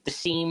like the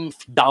same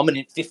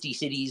dominant 50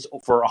 cities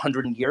for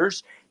 100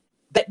 years,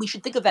 that we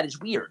should think of that as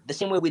weird. The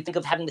same way we think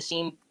of having the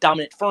same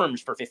dominant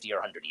firms for 50 or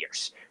 100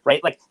 years,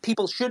 right? Like,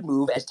 people should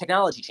move as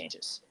technology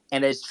changes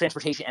and as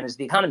transportation and as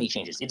the economy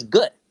changes. It's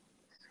good,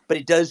 but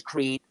it does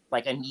create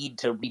like a need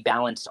to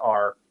rebalance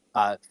our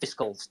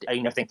fiscal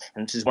thing.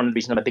 And this is one of the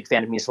reasons I'm a big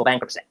fan of municipal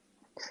bankruptcy,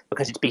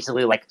 because it's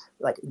basically like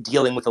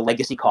dealing with the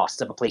legacy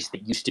costs of a place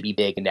that used to be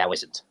big and now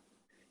isn't.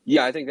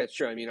 Yeah, I think that's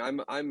true. I mean,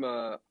 I'm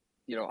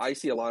I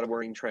see a lot of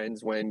worrying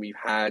trends when we've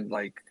had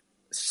like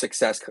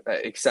success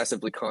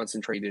excessively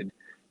concentrated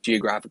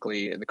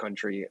geographically in the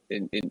country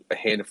in a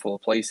handful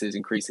of places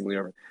increasingly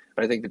over.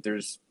 But I think that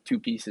there's two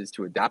pieces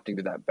to adapting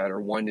to that better.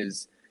 One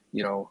is,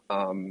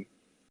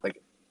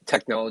 like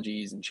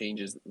technologies and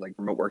changes like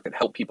remote work that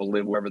help people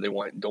live wherever they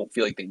want and don't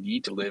feel like they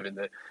need to live in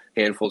the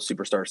handful of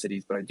superstar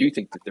cities. But I do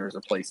think that there's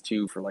a place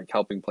too for like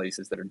helping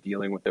places that are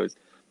dealing with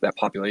that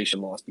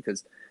population loss,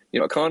 because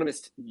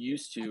economists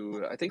used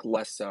to, I think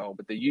less so,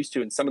 but they used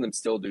to, and some of them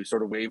still do,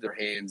 sort of wave their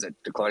hands at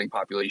declining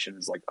population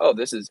as like, oh,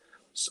 this is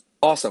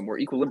awesome, we're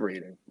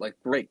equilibrating, like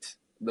great,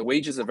 the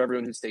wages of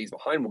everyone who stays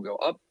behind will go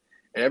up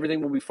and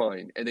everything will be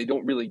fine. And they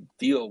don't really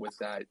deal with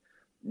that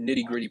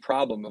nitty gritty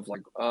problem of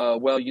like,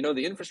 well,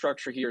 the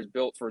infrastructure here is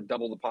built for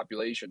double the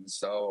population,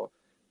 so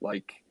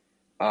like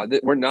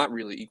we're not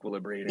really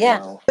equilibrating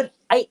well. But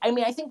I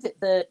mean, I think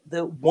that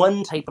the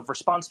one type of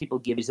response people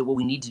give is that what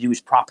we need to do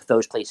is prop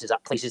those places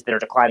up, places that are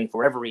declining for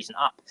whatever reason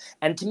up.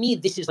 And to me,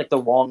 this is like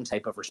the wrong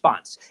type of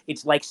response.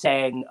 It's like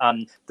saying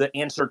the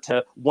answer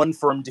to one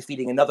firm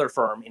defeating another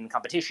firm in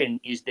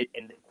competition is that,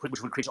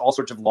 which would create all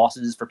sorts of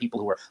losses for people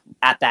who are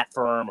at that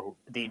firm or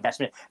the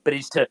investment, but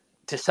it's to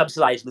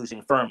subsidize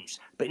losing firms.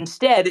 But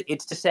instead,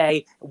 it's to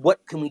say,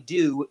 what can we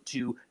do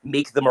to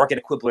make the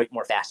market equilibrate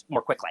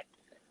more quickly?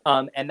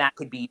 And that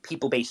could be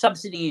people-based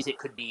subsidies. It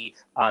could be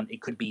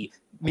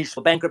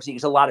municipal bankruptcy.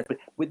 There's a lot of.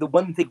 But the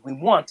one thing we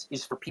want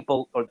is for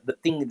people, or the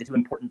thing that's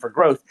important for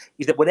growth,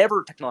 is that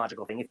whatever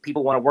technological thing, if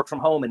people want to work from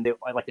home, and it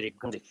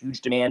becomes a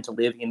huge demand to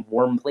live in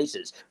warm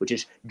places, which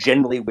is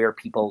generally where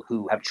people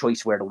who have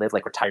choice where to live,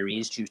 like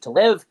retirees, choose to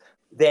live,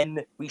 then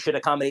we should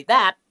accommodate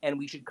that, and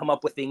we should come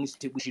up with things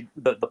to.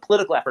 The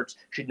political efforts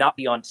should not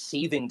be on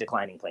saving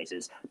declining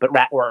places, but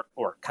or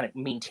kind of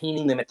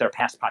maintaining them at their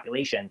past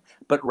population,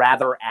 but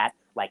rather at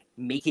like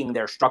making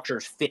their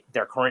structures fit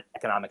their current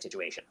economic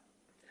situation.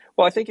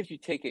 Well, I think if you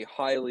take a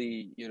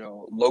highly,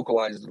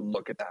 localized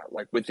look at that,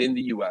 like within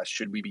the U.S.,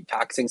 should we be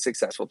taxing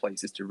successful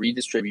places to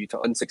redistribute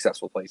to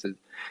unsuccessful places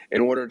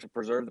in order to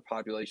preserve the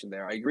population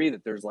there? I agree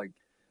that there's like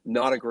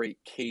not a great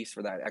case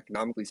for that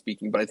economically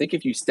speaking, but I think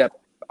if you step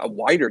a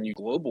wider new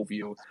global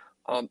view,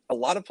 a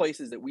lot of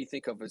places that we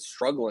think of as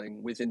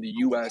struggling within the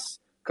U.S.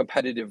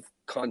 competitive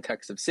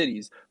context of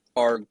cities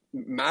are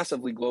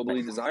massively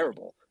globally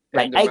desirable.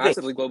 Right. And I they're agree.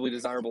 massively globally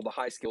desirable to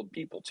high-skilled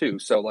people too.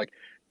 So like,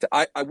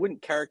 I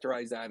wouldn't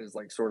characterize that as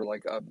like sort of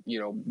like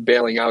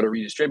bailing out or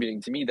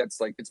redistributing. To me,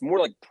 that's like it's more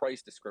like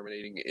price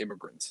discriminating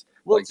immigrants.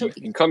 Well, Like so you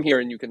can come here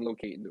and you can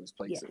locate in those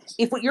yeah, places.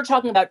 if what you're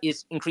talking about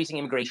is increasing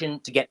immigration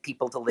to get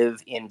people to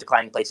live in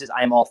declining places,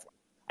 I am all for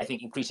it. I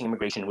think increasing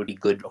immigration would be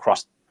good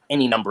across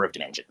any number of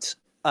dimensions.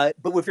 But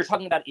if you're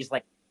talking about is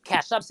like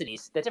cash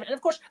subsidies, that's different. And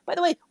of course, by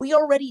the way, we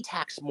already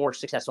tax more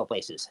successful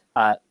places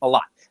a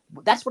lot.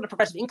 That's what a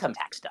progressive income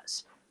tax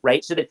does,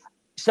 right? So that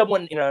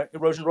someone in a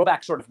Rosen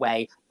Rollback sort of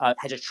way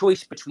has a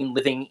choice between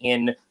living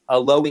in a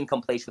low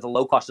income place with a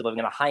low cost of living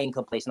and a high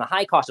income place and a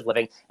high cost of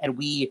living, and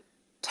we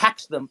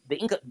tax them the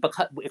income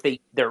because if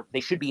they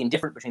should be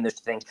indifferent between those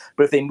two things.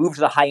 But if they move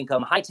to the high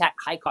income, high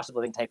cost of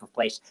living type of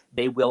place,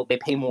 they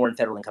pay more in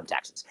federal income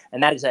taxes,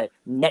 and that is a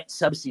net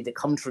subsidy that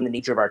comes from the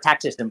nature of our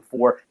tax system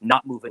for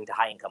not moving to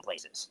high income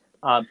places.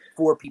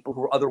 For people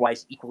who are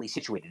otherwise equally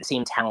situated, the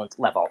same talent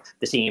level,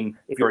 the same,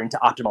 if you're into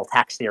optimal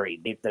tax theory,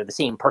 they're the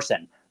same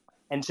person.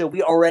 And so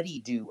we already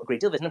do a great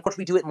deal of this. And of course,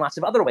 we do it in lots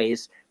of other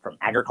ways, from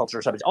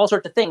agriculture subsidies, all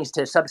sorts of things,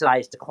 to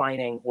subsidize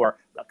declining or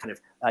kind of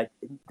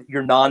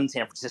your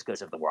non-San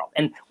Franciscos of the world.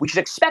 And we should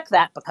expect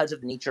that because of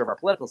the nature of our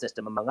political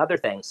system, among other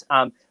things.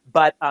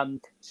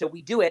 So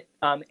we do it.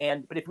 But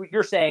if what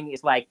you're saying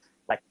is like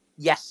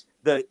yes,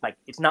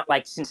 it's not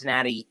like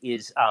Cincinnati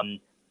is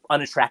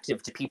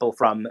unattractive to people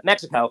from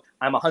Mexico.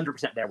 I'm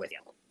 100% there with you.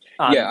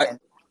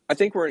 I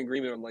think we're in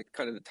agreement on like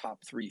kind of the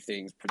top three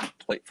things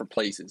for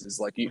places. Is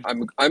like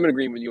I'm in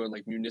agreement with you on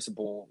like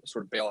municipal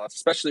sort of bailouts,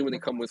 especially when they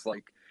come with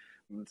like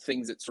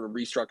things that sort of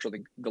restructure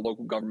the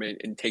local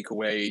government and take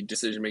away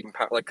decision making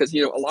power. Like because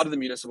a lot of the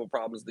municipal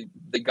problems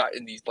they got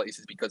in these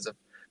places because of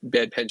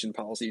bad pension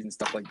policies and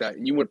stuff like that,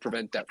 and you would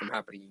prevent that from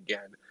happening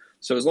again.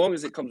 So as long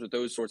as it comes with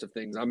those sorts of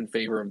things, I'm in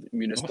favor of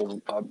municipal,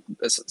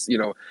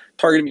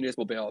 targeted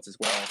municipal bailouts as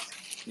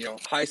well.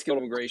 High skilled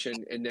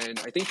immigration, and then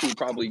I think you would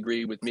probably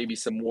agree with maybe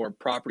some more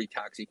property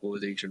tax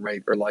equalization,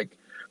 right? Or like,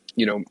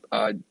 do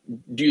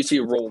you see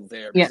a role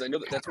there? Because I know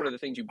that's one of the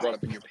things you brought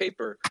up in your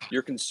paper.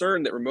 You're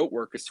concerned that remote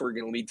work is sort of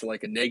going to lead to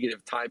like a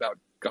negative time-out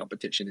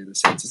competition in a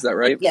sense. Is that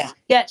right?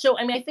 Yeah. So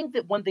I mean, I think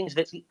that one thing is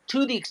that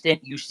to the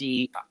extent you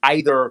see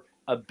either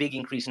a big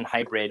increase in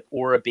hybrid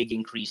or a big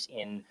increase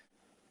in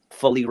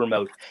fully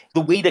remote,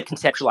 the way to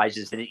conceptualize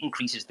is that it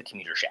increases the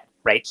commuter shed,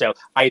 right? So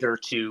either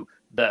to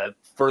the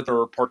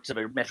further parts of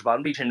a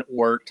metropolitan region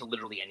or to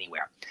literally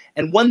anywhere.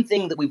 And one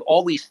thing that we've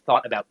always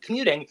thought about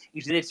commuting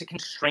is that it's a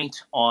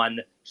constraint on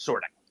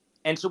sorting.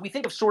 And so we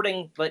think of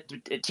sorting, like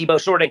Thibault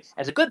sorting,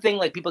 as a good thing,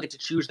 like people get to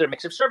choose their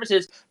mix of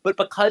services, but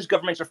because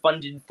governments are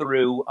funded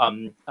through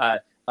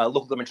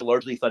local governments are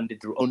largely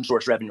funded through own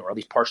source revenue, or at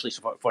least partially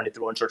funded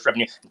through own source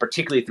revenue,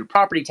 particularly through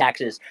property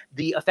taxes,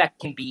 the effect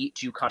can be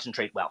to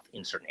concentrate wealth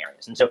in certain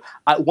areas. And so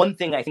one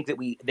thing I think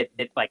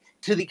that like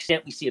to the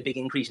extent we see a big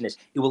increase in this,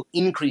 it will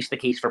increase the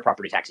case for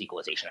property tax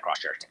equalization across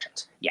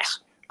jurisdictions. Yes.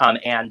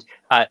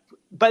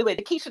 By the way,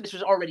 the case for this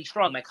was already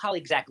strong. My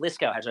colleague Zach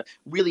Liskow has a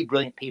really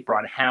brilliant paper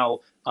on how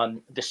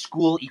the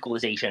school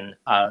equalization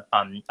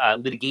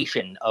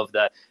litigation of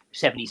the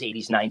 70s,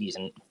 80s, 90s,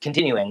 and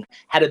continuing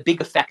had a big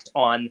effect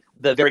on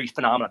the very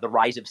phenomena, the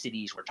rise of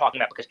cities we're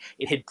talking about, because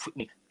it had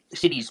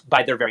cities,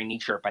 by their very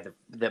nature, by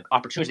the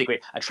opportunities they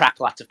create, attract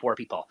lots of poor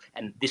people,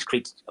 and this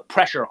creates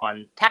pressure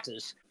on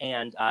taxes,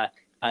 and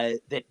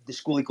that the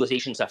school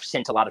equalization stuff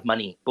sent a lot of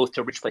money both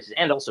to rich places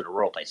and also to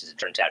rural places, it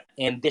turns out.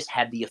 And this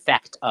had the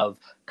effect of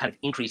kind of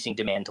increasing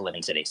demand to live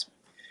in cities.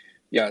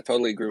 Yeah, I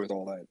totally agree with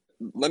all that.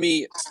 Let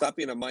me stop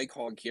being a mic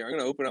hog here. I'm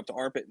going to open up to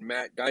Arpit and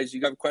Matt. Guys, you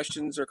got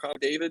questions or comments,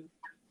 David?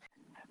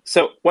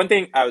 So one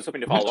thing I was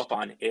hoping to follow up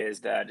on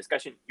is the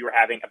discussion you were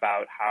having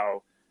about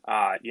how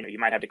you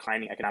might have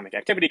declining economic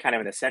activity kind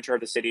of in the center of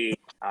the city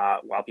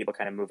while people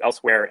kind of move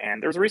elsewhere.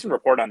 And there was a recent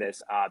report on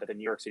this that the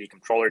New York City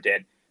Comptroller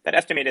did that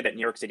estimated that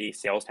New York City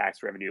sales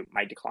tax revenue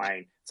might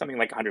decline something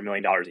like $100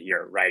 million a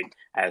year, right?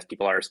 As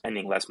people are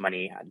spending less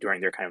money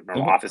during their kind of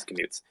normal office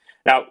commutes.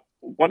 Now,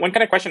 one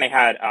kind of question I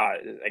had,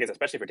 I guess,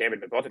 especially for David,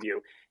 but both of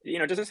you,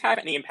 does this have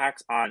any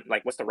impacts on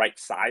like what's the right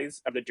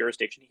size of the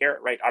jurisdiction here,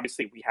 right?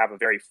 Obviously, we have a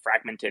very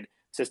fragmented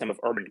system of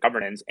urban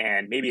governance,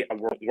 and maybe a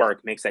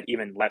work makes that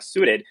even less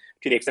suited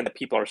to the extent that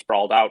people are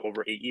sprawled out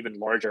over an even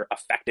larger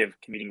effective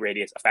commuting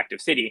radius,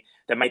 effective city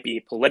that might be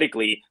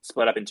politically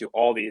split up into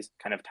all these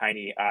kind of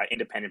tiny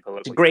independent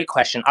political. It's a great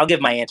question. I'll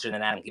give my answer and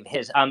then Adam give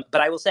his.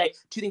 But I will say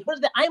two things. One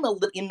is that I'm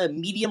in the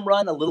medium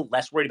run a little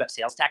less worried about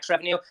sales tax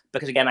revenue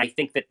because, again, I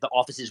think that the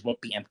offices won't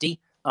be empty.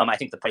 I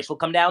think the price will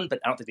come down, but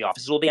I don't think the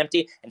offices will be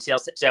empty. And so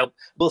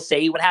we'll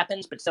say what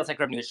happens, but sales tax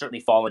revenue has certainly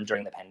fallen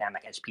during the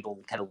pandemic as people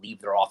kind of leave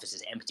their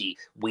offices empty,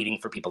 waiting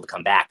for people to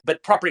come back.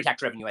 But property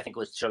tax revenue, I think,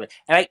 was certainly,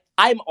 and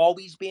I've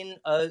always been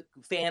a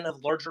fan of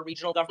larger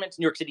regional governments.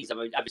 New York City is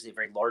obviously a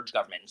very large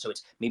government, so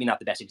it's maybe not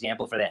the best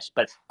example for this,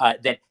 but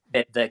that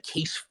the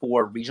case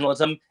for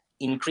regionalism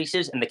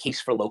increases and the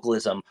case for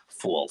localism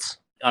falls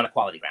on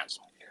equality grounds.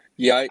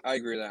 Yeah, I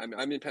agree with that.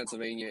 I'm in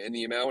Pennsylvania, and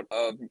the amount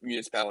of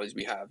municipalities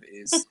we have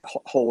is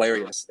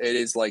hilarious. It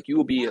is like you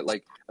will be at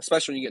like,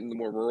 especially when you get in the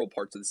more rural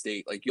parts of the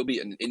state, like you'll be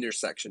at an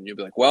intersection. You'll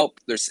be like, well,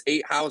 there's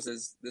 8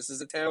 houses. This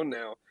is a town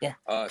now. Yeah.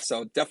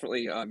 So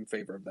definitely I'm in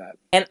favor of that.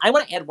 And I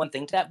want to add one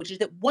thing to that, which is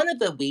that one of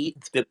the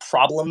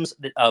problems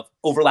of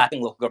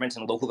overlapping local governments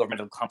and local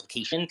governmental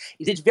complication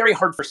is it's very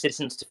hard for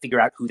citizens to figure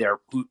out who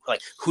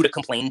to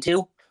complain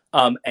to,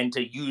 and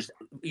to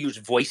use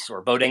voice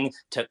or voting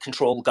to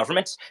control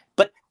governments.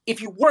 But if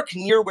you work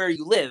near where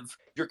you live,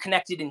 you're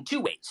connected in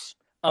 2 ways.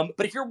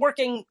 But if you're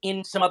working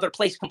in some other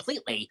place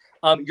completely,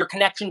 your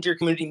connection to your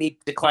community may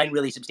decline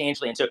really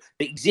substantially. And so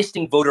the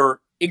existing voter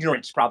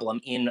ignorance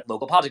problem in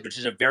local politics, which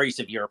is a very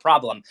severe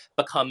problem,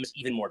 becomes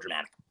even more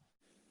dramatic.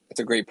 That's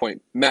a great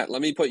point. Matt,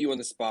 let me put you on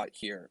the spot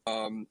here.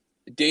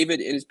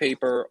 David, in his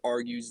paper,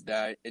 argues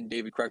that, and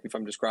David, correct me if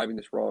I'm describing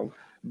this wrong,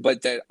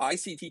 but that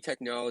ICT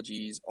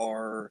technologies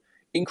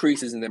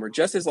increases in them are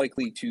just as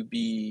likely to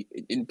be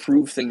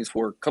improve things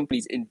for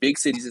companies in big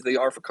cities as they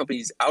are for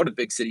companies out of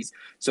big cities.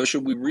 So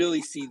should we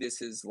really see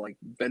this as like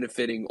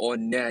benefiting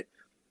on net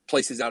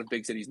places out of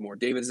big cities more?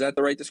 David, is that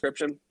the right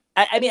description?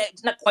 I mean,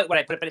 it's not quite what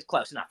I put it, but it's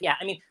close enough. Yeah,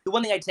 I mean, the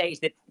one thing I'd say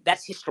is that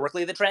that's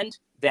historically the trend,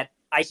 that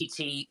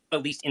ICT,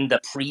 at least in the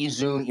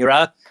pre-Zoom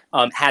era,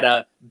 had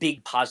a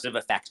big positive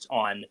effect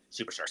on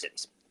superstar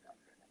cities.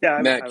 Yeah,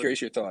 Matt,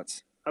 curious your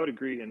thoughts. I would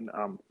agree. And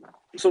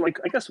so, like,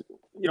 I guess,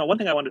 one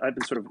thing I've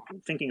been sort of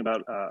thinking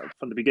about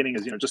from the beginning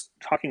is, just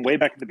talking way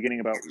back at the beginning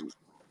about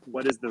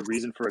what is the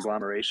reason for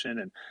agglomeration.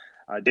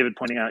 And David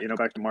pointing out,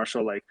 back to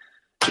Marshall, like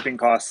shipping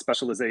costs,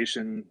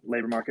 specialization,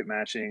 labor market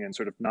matching, and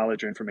sort of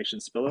knowledge or information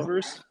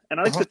spillovers. And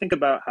I like to think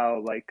about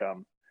how, like,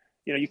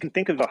 you can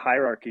think of a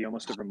hierarchy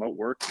almost of remote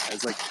work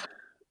as like,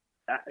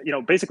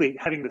 basically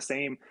having the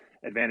same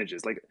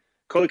advantages. Like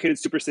co-located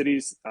super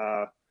cities,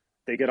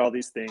 they get all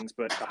these things,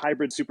 but a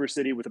hybrid super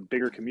city with a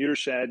bigger commuter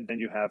shed, then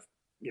you have,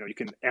 you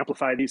can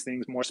amplify these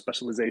things, more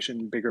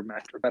specialization, bigger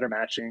match or better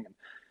matching, and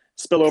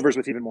spillovers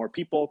with even more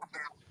people.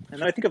 And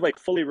then I think of like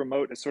fully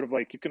remote as sort of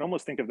like, you can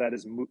almost think of that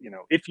as,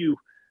 if you,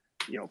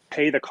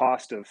 pay the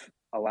cost of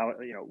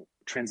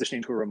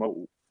transitioning to a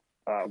remote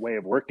way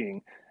of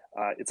working,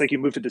 it's like you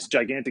move to this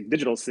gigantic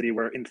digital city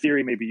where in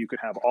theory, maybe you could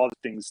have all the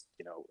things,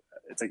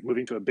 it's like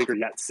moving to a bigger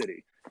yet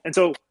city. And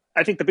so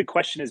I think the big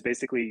question is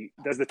basically,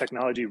 does the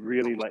technology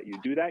really let you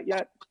do that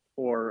yet?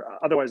 Or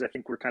otherwise, I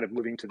think we're kind of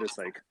moving to this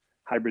like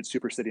hybrid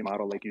super city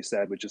model, like you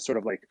said, which is sort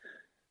of like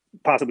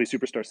possibly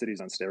superstar cities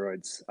on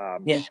steroids.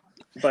 Yeah.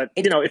 But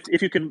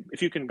if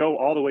you can go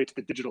all the way to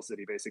the digital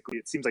city, basically,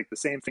 it seems like the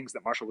same things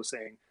that Marshall was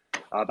saying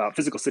about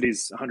physical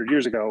cities 100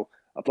 years ago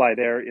apply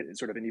there in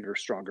sort of an even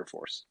stronger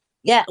force.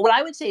 Yeah, what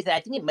I would say is that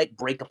I think it might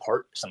break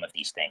apart some of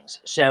these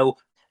things. So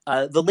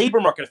the labor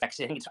market effects,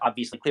 I think it's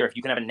obviously clear. If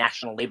you can have a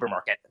national labor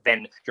market,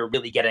 then you're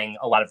really getting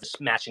a lot of this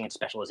matching and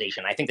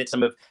specialization. I think that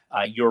some of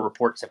your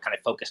reports have kind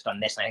of focused on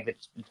this, and I think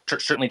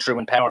that's certainly true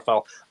and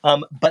powerful.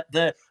 But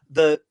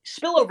the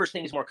spillovers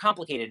thing is more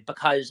complicated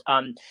because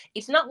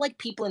it's not like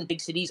people in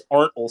big cities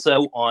aren't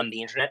also on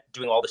the internet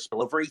doing all the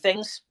spillovery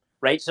things,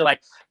 right? So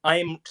like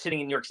I'm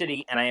sitting in New York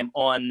City and I am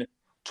on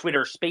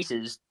Twitter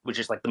Spaces, which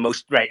is like the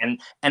most, right,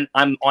 and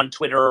I'm on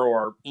Twitter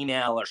or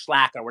email or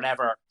Slack or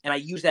whatever, and I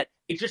use that.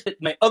 It's just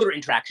that my other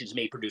interactions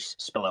may produce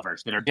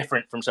spillovers that are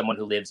different from someone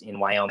who lives in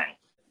Wyoming.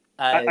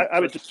 I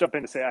would just jump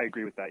in to say I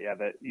agree with that. Yeah,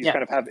 that you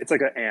kind of have, it's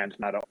like an and,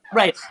 not a.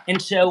 Right, and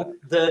so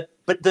the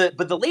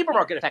labor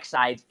market effect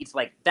side, it's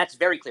like that's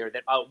very clear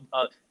that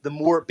the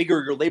more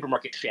bigger your labor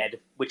market shed,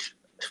 which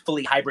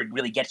fully hybrid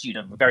really gets you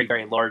to a very,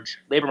 very large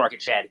labor market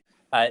shed,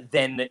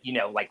 then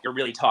like you're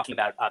really talking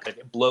about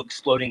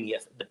exploding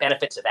the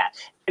benefits of that.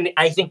 And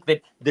I think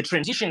that the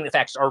transition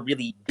effects are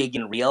really big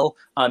and real.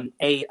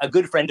 A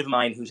good friend of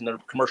mine who's in the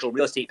commercial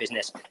real estate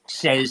business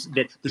says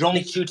that there's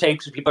only 2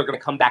 types of people who are going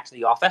to come back to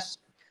the office.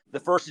 The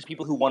first is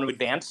people who want to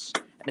advance,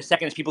 and the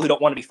second is people who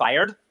don't want to be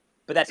fired.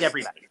 But that's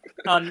everybody.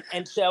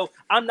 And so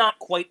I'm not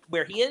quite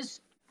where he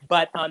is,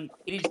 but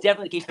it is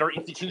definitely the case that our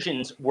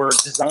institutions were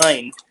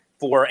designed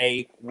for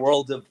a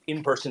world of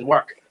in-person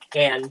work.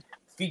 And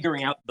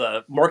figuring out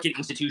the market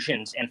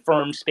institutions and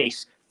firm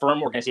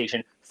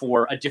organization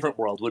for a different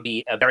world would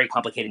be a very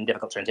complicated and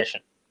difficult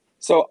transition.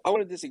 So I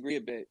want to disagree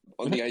a bit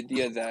on the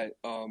idea that,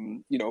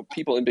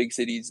 people in big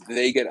cities,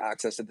 they get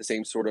access to the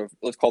same sort of,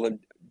 let's call them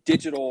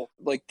digital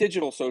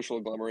social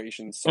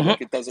agglomerations. So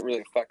like it doesn't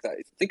really affect that.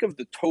 Think of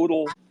the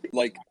total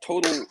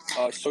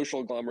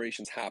social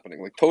agglomerations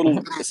happening, like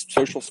total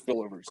social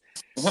spillovers.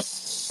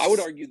 I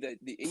would argue that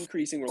the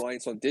increasing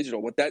reliance on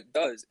digital, what that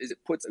does is it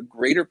puts a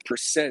greater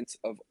percent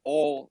of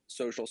all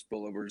social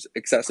spillovers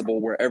accessible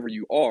wherever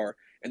you are.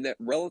 And that,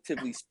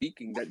 relatively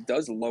speaking, that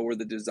does lower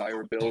the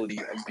desirability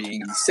of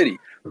being in the city.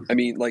 I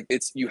mean, like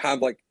you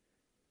have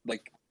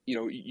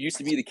it used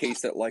to be the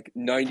case that like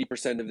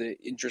 90% of the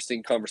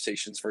interesting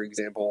conversations, for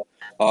example,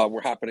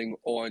 were happening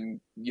on,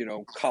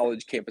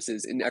 college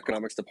campuses in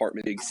economics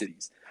department, big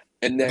cities.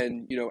 And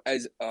then,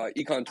 as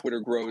econ Twitter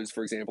grows,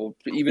 for example,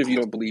 even if you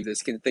don't believe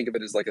this, you can think of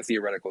it as like a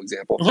theoretical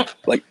example.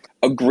 Like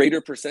a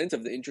greater percent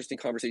of the interesting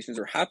conversations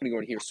are happening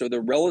on here. So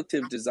the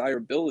relative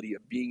desirability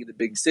of being in the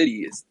big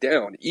city is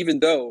down, even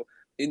though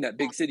in that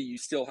big city you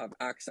still have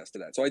access to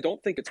that. So I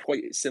don't think it's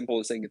quite as simple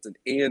as saying it's an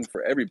and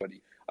for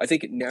everybody. I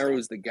think it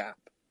narrows the gap.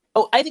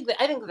 Oh, I think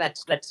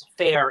that's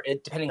fair,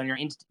 depending on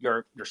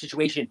your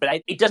situation,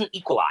 but it doesn't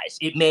equalize.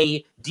 It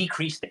may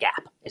decrease the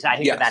gap. I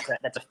think Yes.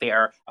 that's a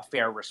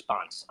fair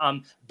response.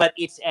 But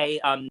it's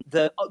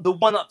the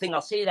one thing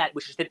I'll say to that,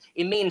 which is that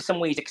it may in some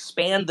ways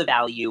expand the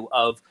value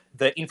of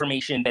the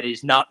information that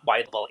is not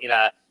widable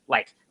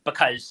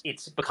because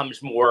it becomes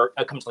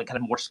kind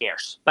of more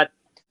scarce. But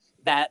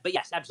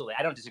yes, absolutely,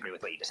 I don't disagree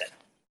with what you just said.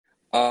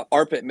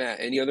 Arpit, Matt,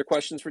 any other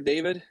questions for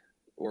David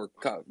or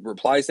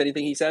replies to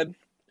anything he said?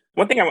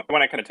 One thing I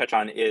want to kind of touch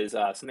on is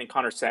something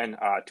Connor Sen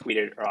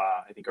tweeted,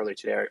 I think earlier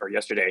today or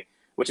yesterday,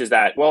 which is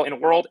that, well, in a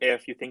world,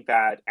 if you think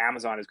that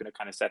Amazon is going to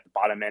kind of set the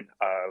bottom end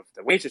of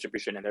the wage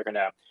distribution and they're going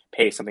to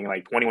pay something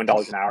like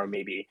 $21 an hour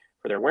maybe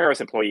for their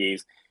warehouse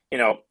employees,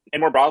 and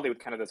more broadly with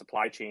kind of the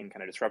supply chain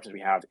kind of disruptions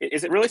we have,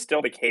 is it really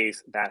still the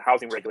case that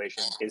housing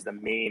regulation is the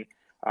main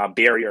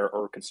barrier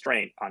or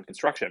constraint on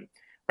construction?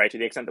 Right, to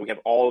the extent that we have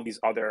all of these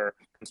other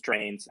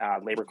constraints,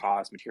 labor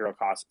costs, material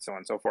costs, so on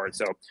and so forth.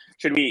 So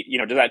should we,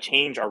 does that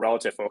change our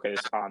relative focus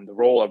on the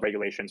role of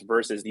regulations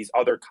versus these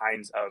other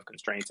kinds of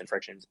constraints and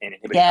frictions in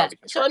inhibiting housing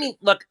construction? So, I mean,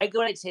 look,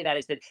 what I'd say that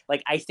is that,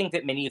 I think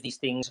that many of these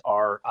things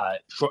are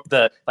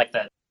the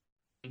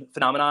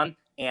phenomenon,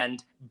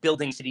 and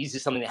building cities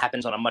is something that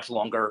happens on a much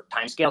longer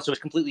timescale. So it's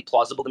completely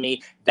plausible to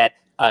me that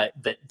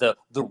the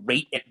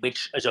rate at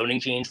which a zoning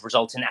change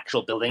results in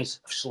actual buildings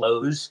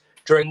slows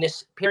during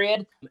this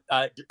period,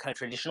 kind of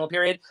traditional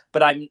period.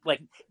 But I'm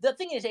the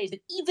thing is that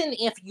even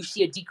if you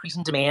see a decrease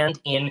in demand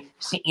in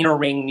inner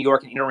ring New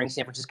York and inner ring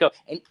San Francisco,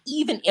 and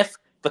even if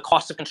the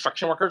cost of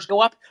construction workers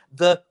go up,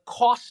 the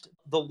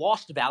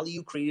lost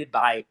value created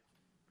by,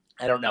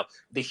 I don't know,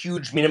 the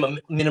huge minimum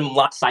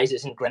lot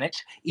sizes in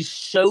Greenwich is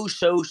so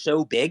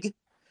big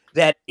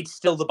that it's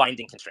still the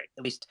binding constraint.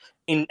 At least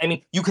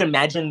you can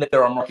imagine that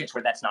there are markets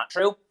where that's not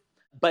true,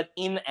 but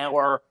in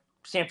our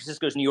San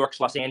Francisco's, New York's,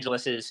 Los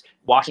Angeles's,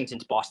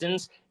 Washington's,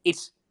 Boston's,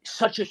 it's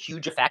such a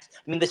huge effect.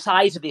 The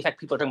size of the effect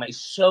people are talking about is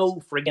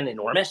so friggin'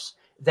 enormous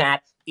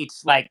that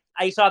it's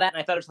I saw that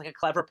and I thought it was a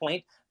clever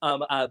point,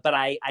 but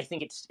I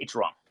think it's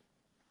wrong.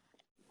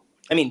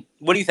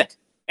 What do you think?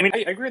 I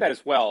agree with that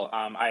as well.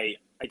 I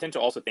tend to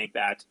also think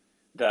that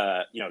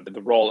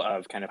the role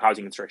of kind of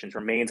housing constructions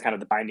remains kind of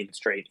the binding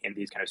constraint in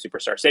these kind of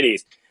superstar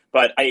cities.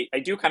 But I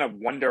do kind of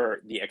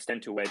wonder the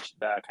extent to which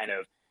the kind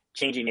of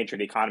changing nature of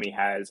the economy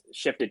has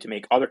shifted to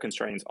make other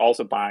constraints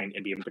also bind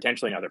and be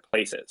potentially in other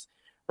places,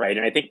 right?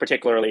 And I think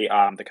particularly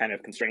the kind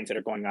of constraints that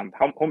are going on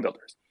with home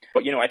builders.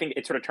 But, I think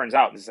it sort of turns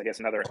out, this is, I guess,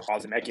 another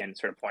Ozymekian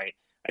sort of point,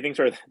 I think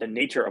sort of the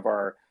nature of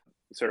our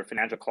sort of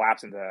financial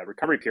collapse in the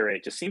recovery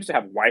period just seems to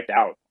have wiped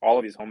out all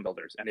of these home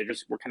builders. And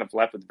we're kind of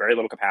left with very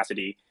little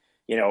capacity.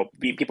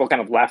 People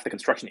kind of left the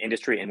construction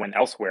industry and went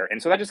elsewhere.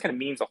 And so that just kind of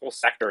means the whole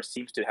sector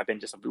seems to have been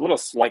just a little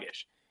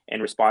sluggish in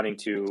responding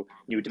to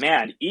new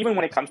demand, even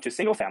when it comes to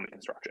single family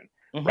construction,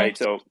 right?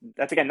 So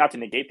that's, again, not to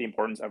negate the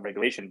importance of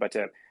regulation, but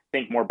to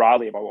think more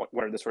broadly about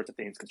what are the sorts of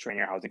things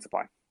constraining our housing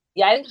supply.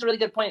 Yeah, I think it's a really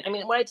good point.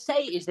 What I'd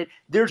say is that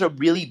there's a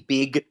really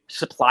big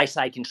supply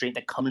side constraint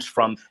that comes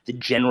from the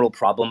general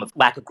problem of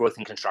lack of growth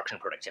in construction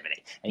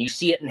productivity. And you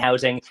see it in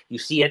housing, you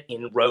see it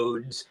in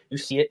roads, you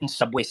see it in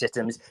subway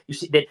systems. You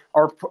see that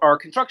our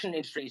construction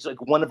industry is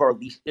one of our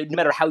least, no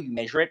matter how you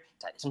measure it.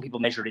 Some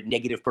people measure it at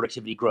negative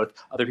productivity growth.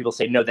 Other people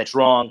say, no, that's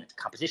wrong. It's a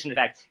composition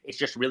effect. It's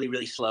just really,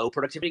 really slow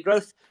productivity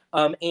growth.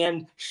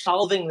 And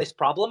solving this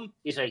problem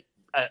is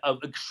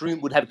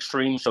would have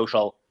extreme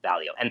social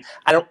value.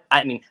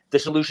 And the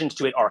solutions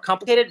to it are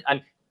complicated.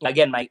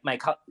 Again, my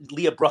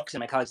Leah Brooks and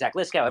my colleague Zach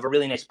Liskow have a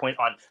really nice point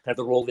on kind of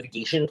the role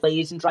litigation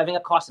plays in driving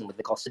up costs and what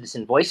they call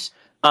citizen voice.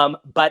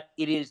 But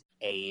it is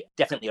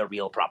definitely a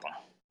real problem.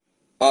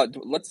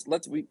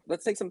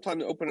 Let's take some time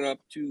to open it up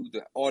to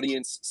the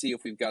audience, see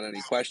if we've got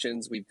any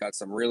questions. We've got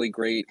some really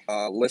great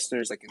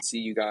listeners. I can see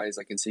you guys.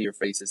 I can see your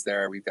faces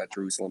there. We've got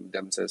Jerusalem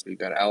Demsis. We've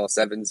got Alice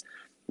Evans.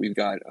 We've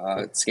got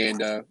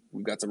Skanda.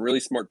 We've got some really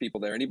smart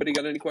people there. Anybody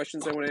got any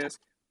questions they want to ask?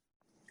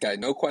 Okay,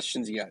 no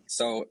questions yet.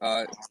 So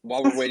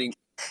while we're waiting,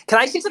 can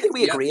I say something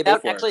we agree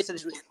about? Actually, so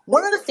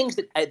one of the things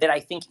that I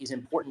think is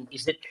important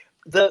is that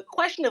the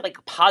question of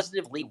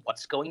positively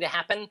what's going to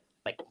happen,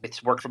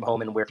 with work from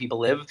home and where people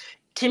live,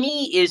 to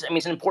me is,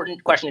 it's an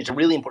important question. It's a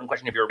really important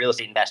question if you're a real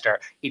estate investor.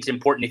 It's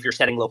important if you're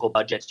setting local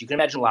budgets. You can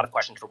imagine a lot of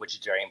questions for which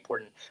it's very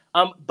important.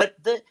 But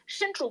the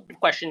central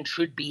question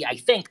should be, I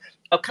think,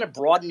 a kind of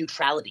broad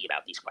neutrality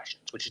about these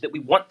questions, which is that we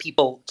want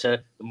people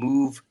to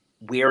move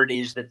where it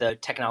is that the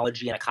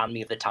technology and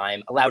economy of the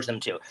time allows them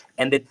to.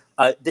 And that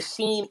the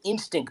same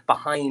instinct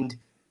behind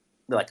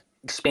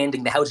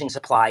expanding the housing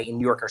supply in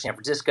New York or San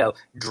Francisco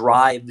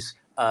drives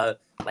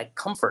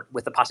comfort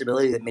with the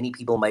possibility that many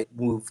people might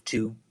move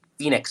to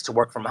Phoenix to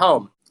work from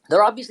home. There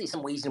are obviously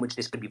some ways in which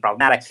this could be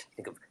problematic.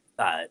 Think of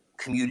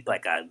commute,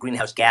 like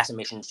greenhouse gas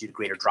emissions due to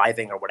greater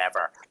driving or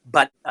whatever,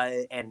 but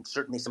and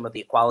certainly some of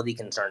the equality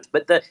concerns.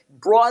 But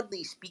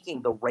broadly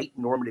speaking, the right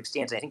normative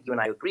stance, and I think you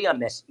and I agree on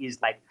this,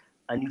 is like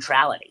a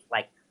neutrality.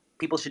 Like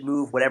people should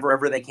move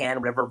whatever they can,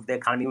 whatever the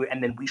economy,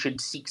 and then we should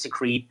seek to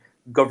create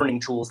governing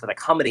tools that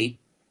accommodate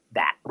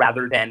that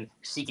rather than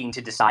seeking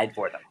to decide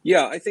for them.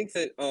 Yeah, I think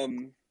that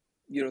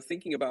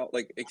thinking about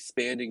like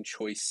expanding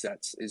choice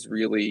sets is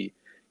really,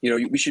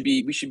 we should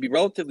be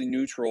relatively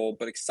neutral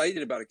but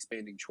excited about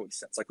expanding choice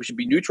sets. Like we should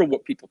be neutral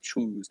what people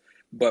choose,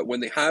 but when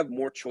they have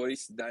more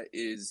choice,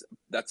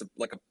 that's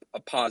a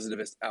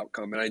positivist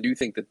outcome. And I do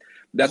think that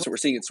that's what we're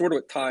seeing. It's sort of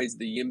what ties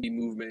the YIMBY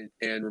movement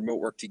and remote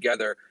work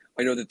together.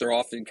 I know that they're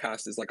often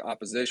cast as like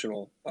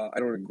oppositional. I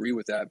don't agree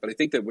with that, but I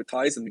think that what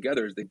ties them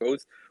together is they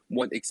both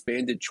want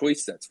expanded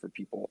choice sets for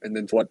people and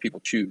then to let people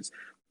choose.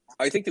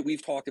 I think that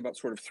we've talked about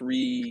sort of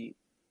three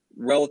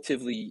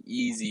relatively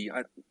easy,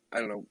 I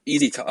don't know,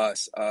 easy to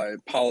us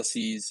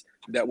policies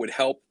that would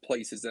help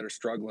places that are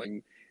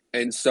struggling.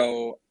 And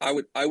so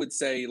I would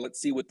say, let's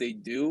see what they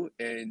do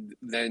and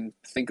then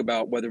think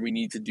about whether we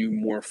need to do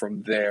more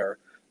from there.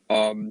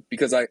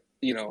 Because I'm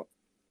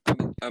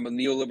a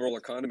neoliberal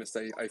economist.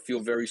 I feel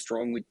very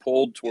strongly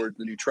pulled toward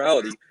the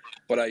neutrality,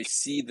 but I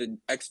see the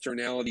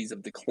externalities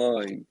of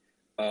decline.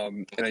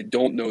 And I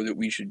don't know that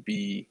we should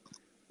be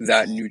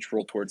that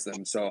neutral towards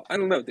them. So I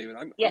don't know, David.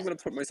 I'm going to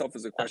put myself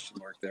as a question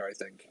mark there, I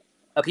think.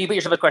 Okay, you put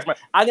yourself as a question mark.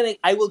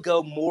 I will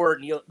go more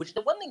neo. Which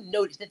the one thing to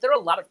note is that there are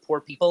a lot of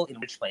poor people in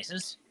rich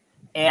places,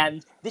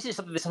 and this is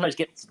something that sometimes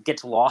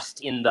gets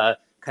lost in the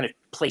kind of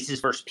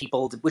places versus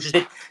people. Which is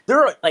that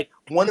there are like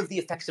one of the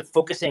effects of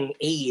focusing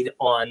aid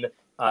on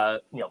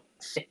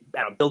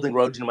building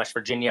roads in West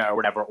Virginia or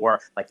whatever, or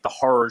like the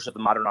horrors of the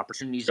Modern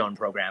Opportunity Zone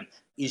program,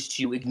 is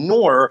to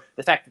ignore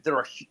the fact that there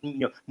are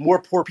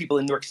more poor people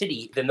in New York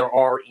City than there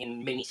are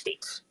in many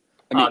states.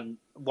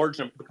 Large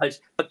number,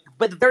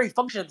 but the very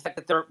function of the fact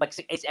that they're like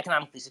it's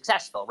economically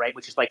successful, right?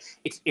 Which is like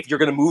if you're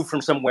going to move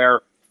from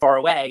somewhere far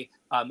away,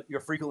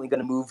 you're frequently going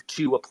to move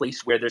to a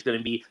place where there's going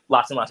to be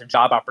lots and lots of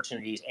job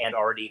opportunities and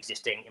already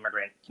existing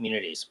immigrant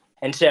communities.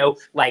 And so,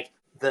 like,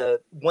 the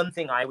one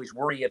thing I always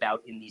worry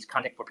about in these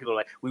contexts where people are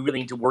like, we really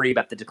need to worry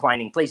about the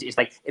declining place, is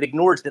like it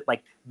ignores that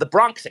like the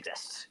Bronx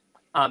exists,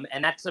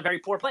 and that's a very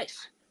poor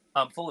place,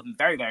 full of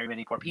very, very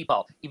many poor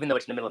people, even though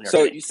it's in the middle of New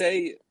York City. So you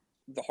say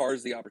the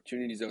horrors, the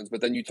opportunity zones,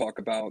 but then you talk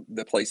about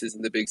the places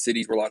in the big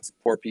cities where lots of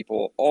poor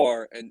people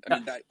are, and I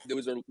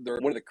mean they're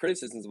one of the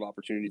criticisms of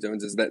opportunity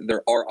zones is that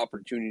there are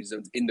opportunity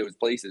zones in those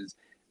places,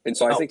 and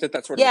so I think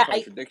that's sort of a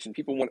contradiction.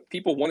 People want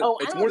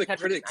it's more the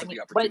critics of the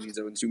opportunity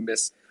zones who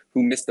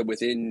miss the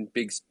within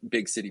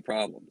big city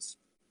problems.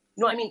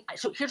 No, I mean,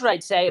 so here's what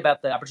I'd say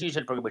about the Opportunity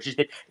Zone program, which is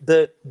that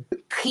the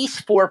case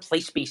for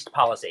place-based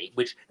policy,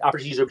 which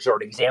Opportunity Zones are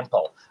an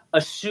example,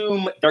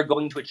 assume they're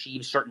going to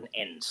achieve certain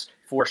ends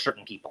for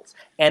certain peoples.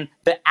 And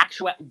the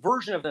actual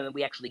version of them that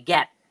we actually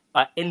get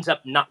ends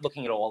up not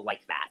looking at all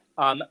like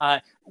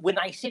that. When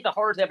I say the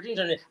horrors of the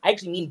Opportunity Zone, I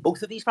actually mean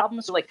both of these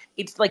problems. So, like,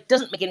 it's like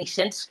doesn't make any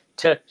sense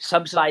to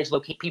subsidize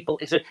locate people.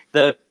 It's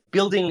the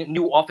building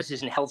new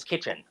offices in Hell's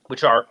Kitchen,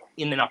 which are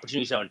in an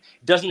opportunity zone,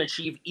 doesn't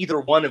achieve either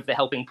one of the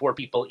helping poor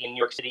people in New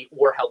York City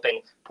or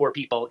helping poor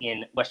people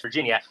in West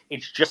Virginia.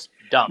 It's just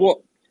dumb.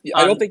 Well,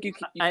 I don't think you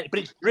can. But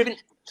it's driven.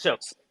 So,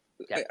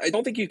 yeah. I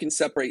don't think you can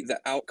separate the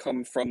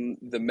outcome from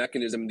the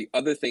mechanism, the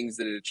other things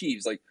that it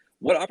achieves. Like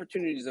what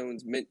opportunity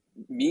zones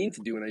mean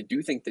to do, and I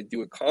do think they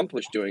do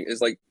accomplish doing, is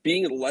like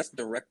being less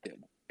directed.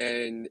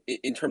 And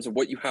in terms of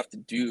what you have to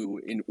do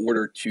in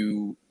order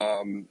to,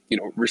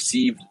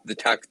 receive the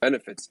tax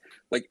benefits,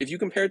 like if you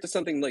compare it to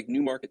something like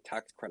new market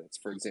tax credits,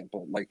 for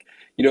example, like,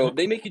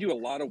 they make you do a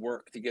lot of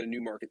work to get a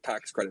new market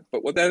tax credit.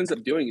 But what that ends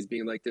up doing is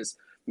being like this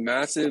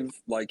massive,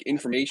 like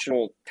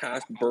informational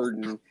task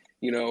burden,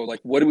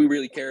 like what do we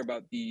really care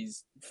about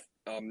these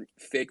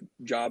fake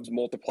jobs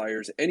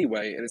multipliers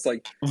anyway? And it's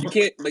like, you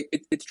can't, like,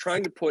 it's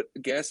trying to put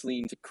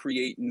gasoline to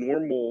create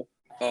normal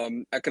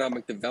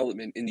economic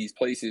development in these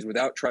places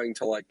without trying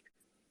to, like,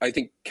 I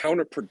think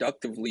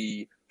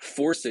counterproductively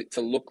force it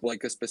to look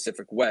like a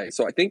specific way.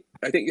 So I think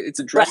it's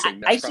addressing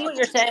that. I see what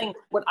you're saying.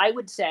 What I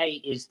would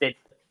say is that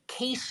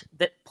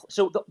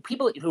the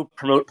people who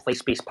promote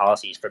place-based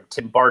policies, from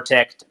Tim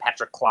Bartek to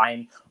Patrick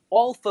Klein,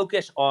 all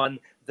focus on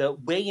the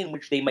way in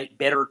which they might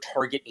better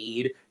target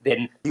aid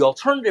than the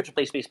alternative to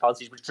place-based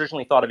policies, which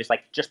traditionally thought of as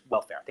like just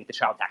welfare, I think the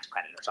child tax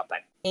credit or something.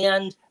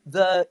 And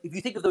if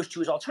you think of those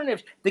two as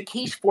alternatives, the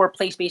case for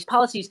place-based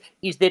policies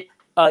is that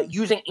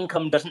using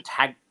income doesn't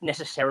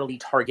necessarily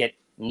target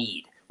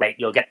need, right?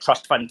 You'll get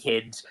trust fund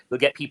kids, you'll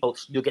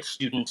get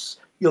students,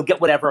 you'll get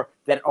whatever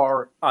that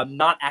are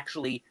not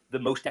actually the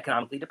most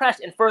economically depressed.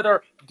 And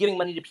further, giving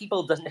money to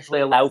people doesn't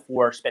necessarily allow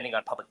for spending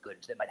on public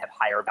goods that might have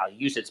higher value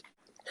uses.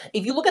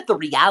 If you look at the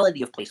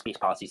reality of place-based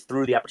policies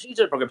through the Opportunity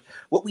Zone programs,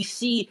 what we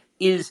see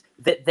is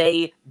that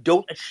they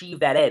don't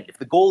achieve that end. If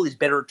the goal is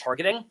better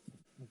targeting,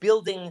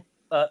 building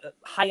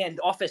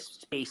high-end office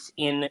space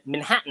in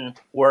Manhattan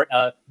or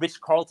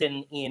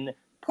Ritz-Carlton in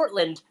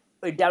Portland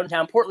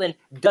downtown Portland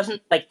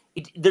doesn't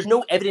there's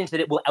no evidence that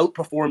it will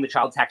outperform the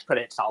child tax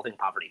credit at solving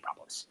poverty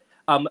problems.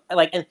 And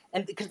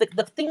because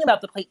the thing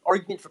about the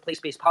argument for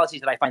place-based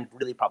policies that I find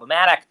really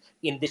problematic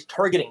in this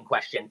targeting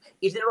question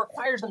is that it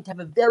requires them to have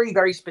a very,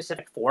 very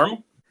specific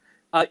form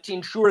to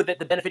ensure that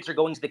the benefits are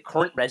going to the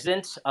current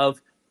residents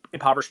of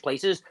impoverished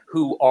places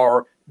who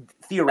are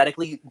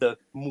theoretically the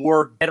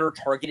better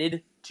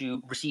targeted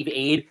to receive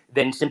aid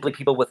than simply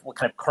people with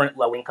kind of current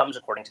low incomes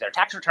according to their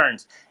tax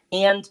returns.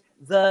 And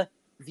the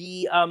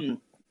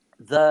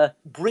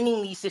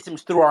bringing these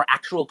systems through our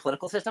actual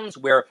political systems,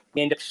 where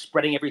we end up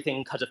spreading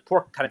everything because of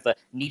pork, kind of the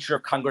nature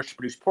of Congress to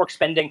produce pork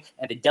spending,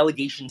 and the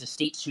delegation to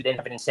states who then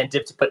have an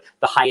incentive to put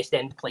the highest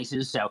end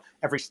places. So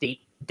every state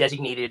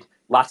designated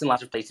lots and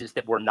lots of places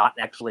that were not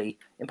actually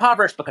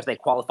impoverished because they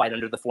qualified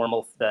under the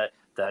formal the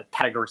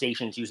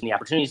categorizations used in the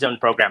Opportunity Zone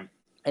program.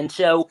 And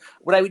so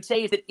what I would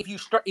say is that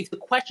if the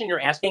question you're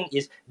asking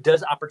is,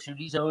 does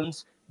Opportunity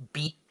Zones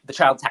beat the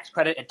child tax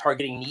credit at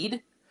targeting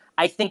need?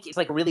 I think it's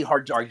really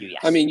hard to argue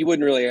yes. I mean, you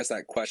wouldn't really ask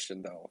that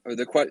question though. Or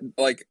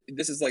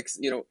this is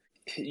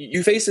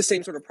you face the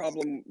same sort of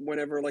problem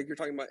whenever you're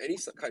talking about any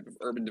type of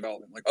urban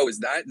development. Is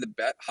that the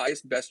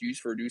best use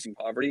for reducing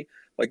poverty?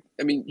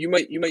 I mean, you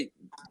might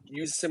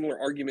use similar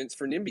arguments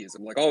for NIMBYism.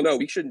 Oh no,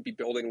 we shouldn't be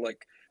building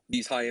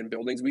these high-end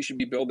buildings. We should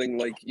be building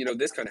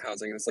this kind of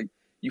housing. And it's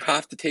you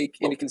have to take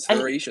into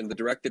consideration the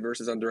directed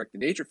versus undirected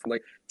nature.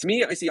 To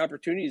me, I see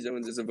Opportunity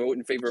Zones as a vote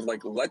in favor of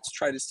let's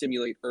try to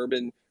stimulate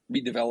urban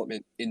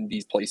redevelopment in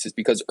these places,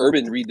 because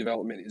urban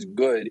redevelopment is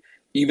good,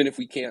 even if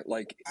we can't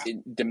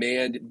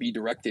demand be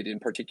directed in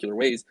particular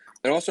ways,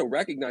 and also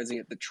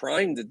recognizing that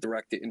trying to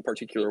direct it in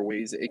particular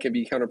ways, it can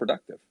be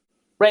counterproductive.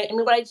 Right. I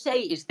mean, what I'd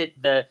say is that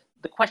the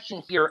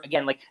question here,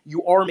 again,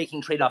 you are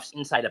making trade-offs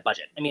inside a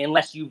budget. I mean,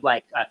 unless you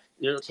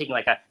you're taking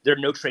there are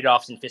no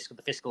trade-offs in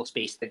the fiscal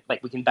space that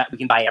we can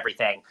buy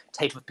everything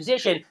type of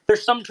position.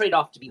 There's some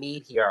trade-off to be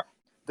made here.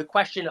 The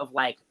question of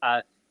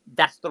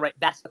that's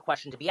the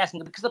question to be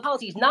asking, because the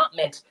policy is not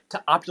meant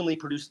to optimally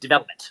produce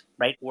development,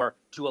 right, or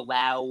to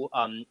allow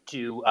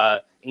to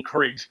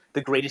encourage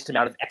the greatest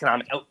amount of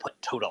economic output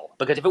total.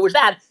 Because if it was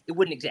that, it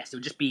wouldn't exist. It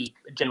would just be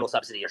a general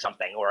subsidy or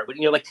something, or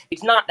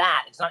it's not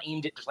that. It's not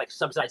aimed at just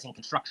subsidizing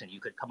construction.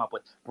 You could come up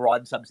with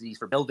broad subsidies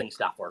for building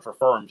stuff or for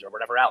firms or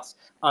whatever else.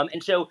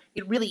 And so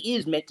it really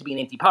is meant to be an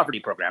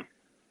anti-poverty program,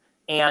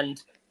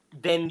 and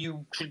then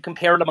you should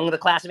compare it among the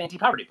class of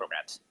anti-poverty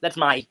programs. That's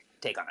my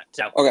take on it.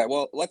 So okay,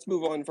 well, let's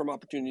move on from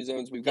Opportunity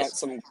Zones. We've got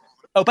some.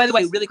 Oh, by the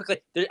way, really quickly,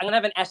 I'm going to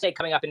have an essay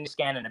coming up in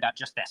Niskanen about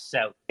just this,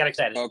 so get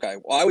excited. Okay,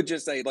 well, I would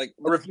just say a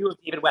review of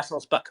David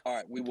Wessel's book. All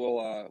right, we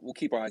will. We'll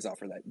keep our eyes out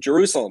for that.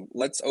 Jerusalem,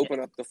 let's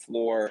open up the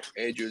floor.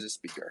 Age as a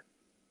speaker.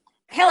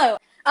 Hello.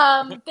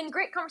 Been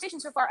great conversation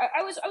so far.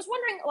 I was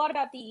wondering a lot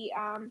about the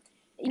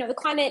the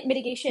climate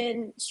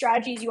mitigation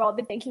strategies you all have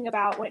been thinking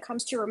about when it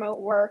comes to remote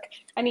work.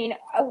 I mean,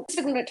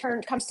 specifically when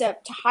it comes to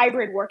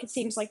hybrid work, it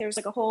seems like there's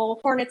a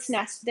whole hornet's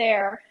nest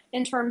there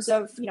in terms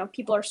of,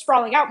 people are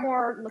sprawling out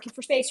more, looking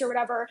for space or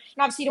whatever.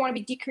 And obviously you don't want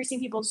to be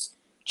decreasing people's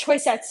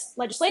choice sets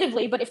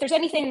legislatively, but if there's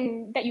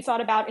anything that you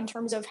thought about in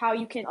terms of how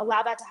you can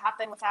allow that to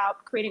happen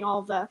without creating all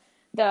of the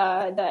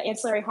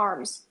ancillary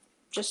harms,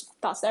 just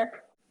thoughts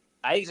there.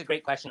 I think it's a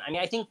great question. I mean,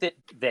 I think that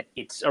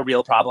it's a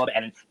real problem,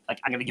 and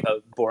I'm going to give a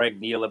boring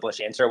neoliberalist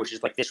answer, which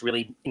is this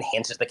really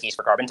enhances the case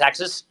for carbon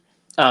taxes,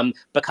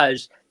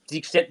 because to the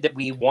extent that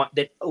we want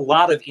that a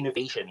lot of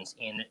innovations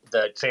in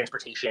the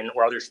transportation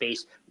or other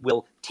space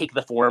will take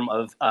the form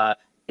of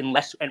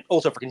and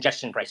also for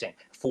congestion pricing,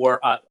 for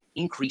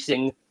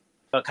increasing,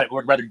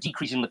 or rather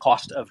decreasing the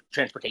cost of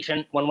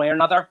transportation one way or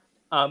another.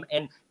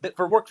 But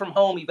for work from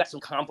home, you've got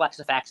some complex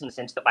effects in the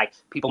sense that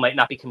people might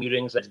not be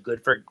commuting, so that's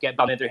good for.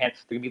 On the other hand,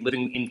 they're going to be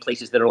living in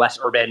places that are less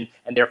urban,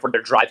 and therefore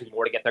they're driving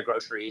more to get their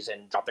groceries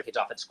and drop their kids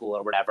off at school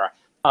or whatever.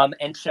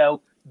 And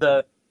so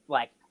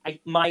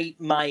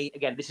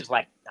again, this is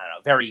I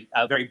don't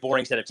know, very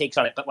boring set of takes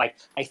on it, but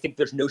I think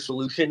there's no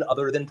solution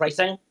other than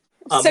pricing.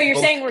 So you're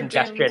saying we're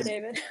doomed,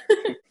 David?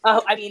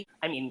 I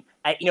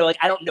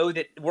don't know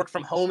that work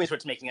from home is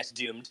what's making us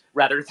doomed,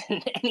 rather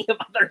than any of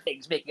other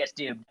things making us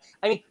doomed.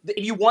 I mean,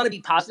 if you want to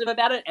be positive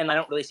about it, and I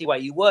don't really see why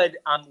you would,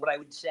 what I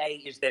would say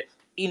is that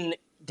in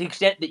the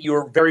extent that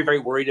you're very, very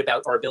worried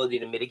about our ability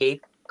to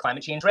mitigate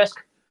climate change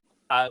risk,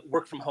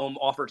 work from home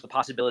offers the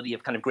possibility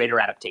of kind of greater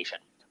adaptation,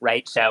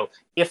 right? So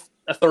if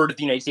a third of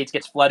the United States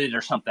gets flooded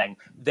or something,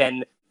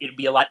 then it'd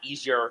be a lot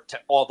easier to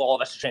all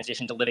of us to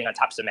transition to living on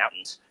tops of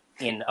mountains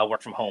in a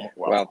work from home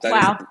world.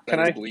 Wow, that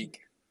is bleak.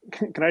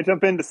 Can I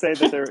jump in to say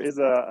that there is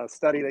a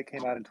study that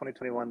came out in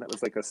 2021 that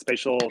was a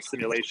spatial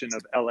simulation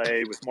of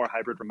LA with more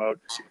hybrid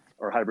remote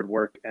or hybrid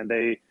work, and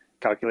they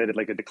calculated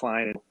a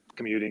decline in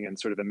commuting and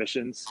sort of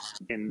emissions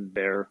in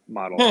their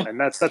model. And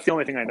that's the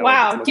only thing I know.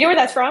 Wow. Do you know where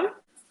that's from?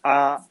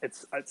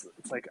 It's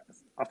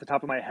off the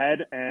top of my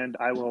head, and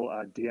I will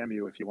DM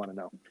you if you want to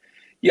know.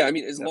 Yeah, I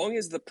mean, as long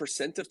as the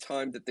percent of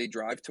time that they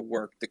drive to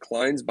work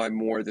declines by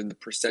more than the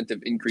percent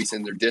of increase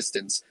in their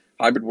distance,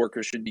 hybrid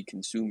workers should be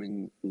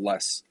consuming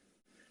less.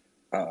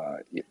 So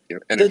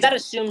that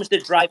assumes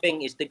that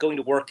driving is that going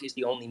to work is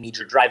the only means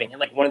you're driving. And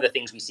like one of the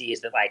things we see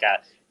is that like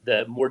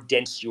the more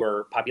dense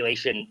your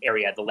population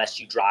area, the less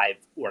you drive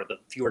or the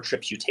fewer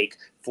trips you take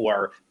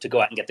to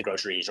go out and get the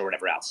groceries or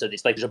whatever else. So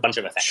it's like there's a bunch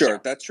of effects. Sure,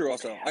 there. That's true.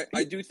 Also,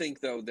 I do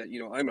think though that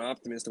I'm an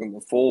optimist on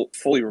the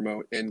fully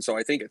remote, and so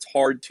I think it's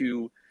hard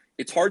to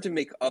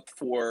make up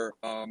for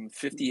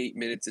 58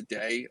 minutes a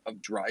day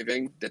of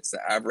driving. That's the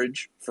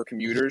average for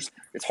commuters.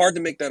 It's hard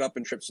to make that up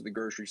in trips to the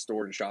grocery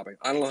store and shopping.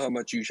 I don't know how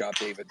much you shop,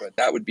 David, but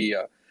that would be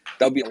a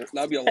lot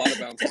of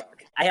bounce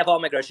back. I have all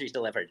my groceries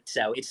delivered,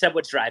 so it's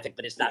somewhat driving,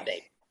 but it's not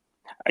big.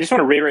 I just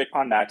want to reiterate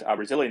on that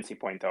resiliency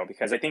point, though,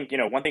 because I think,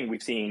 one thing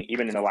we've seen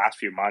even in the last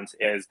few months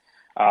is,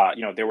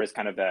 there was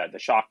kind of the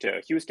shock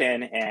to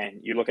Houston, and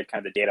you look at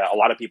kind of the data, a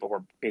lot of people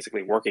were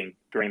basically working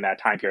during that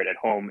time period at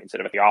home instead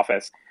of at the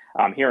office.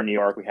 Here in New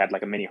York, we had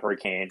like a mini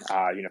hurricane,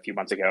 a few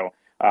months ago.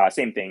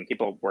 Same thing,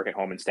 people work at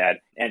home instead.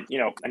 And,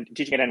 and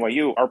teaching at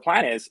NYU, our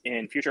plan is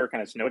in future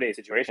kind of snow day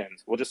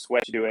situations, we'll just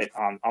switch to do it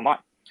online.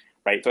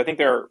 Right. So I think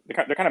there are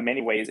kind of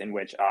many ways in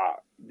which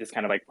this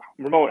kind of like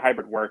remote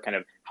hybrid work kind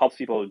of helps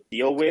people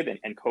deal with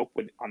and cope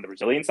with on the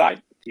resilient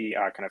side, the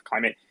kind of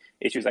climate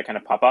issues that kind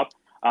of pop up.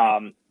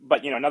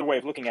 But, another way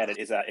of looking at it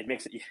is it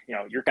makes it,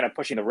 you're kind of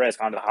pushing the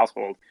risk onto the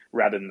household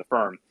rather than the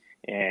firm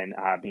and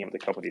being able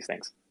to cope with these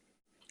things.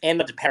 And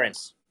the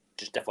parents,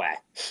 just FYI.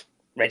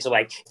 Right. So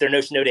like if there are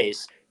no snow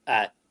days,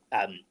 you're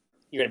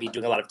going to be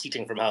doing a lot of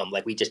teaching from home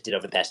like we just did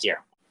over the past year.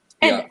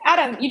 And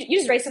Adam, you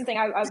just raised something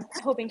I was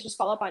hoping to just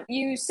follow up on.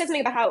 You said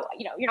something about how,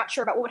 you're not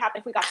sure about what would happen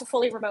if we got to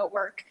fully remote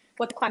work,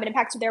 what the climate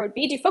impacts there would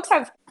be. Do folks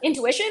have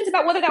intuitions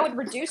about whether that would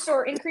reduce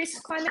or increase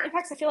climate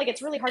impacts? I feel like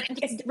it's really hard. I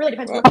guess it really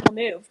depends where people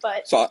move.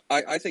 But so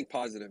I think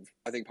positive.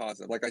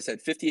 Like I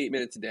said, 58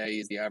 minutes a day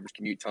is the average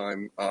commute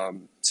time.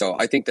 So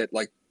I think that,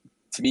 like,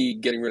 to me,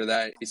 getting rid of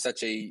that is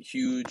such a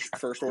huge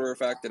first order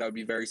effect that I would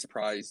be very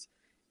surprised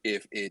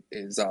if it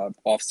is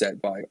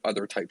offset by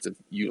other types of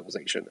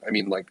utilization. I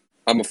mean, like,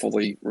 I'm a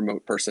fully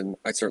remote person.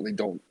 I certainly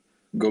don't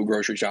go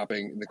grocery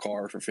shopping in the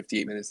car for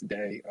 58 minutes a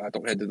day. I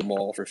don't head to the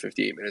mall for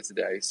 58 minutes a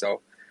day.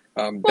 So,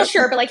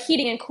 sure, but like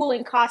heating and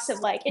cooling costs of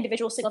like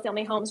individual single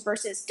family homes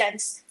versus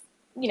dense,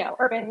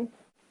 urban,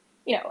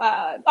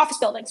 office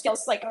buildings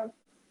feels like a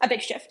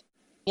big shift.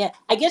 Yeah,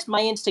 I guess my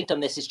instinct on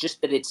this is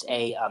just that it's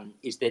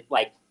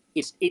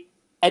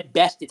at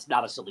best it's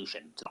not a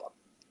solution to the problem.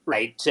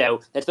 Right,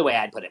 so that's the way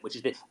I'd put it, which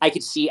is that I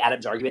could see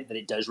Adam's argument that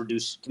it does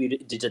reduce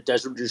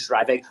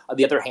driving. On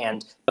the other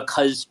hand,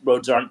 because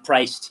roads aren't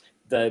priced,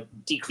 the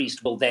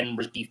decreased will then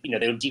be,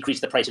 they'll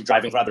decrease the price of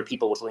driving for other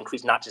people, which will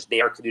increase not just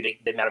their commuting,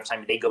 the amount of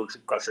time they go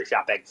grocery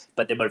shopping,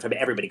 but the amount of time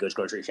everybody goes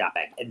grocery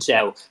shopping. And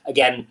so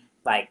again,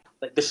 like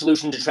the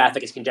solution to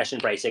traffic is congestion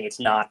pricing. It's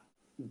not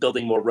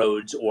building more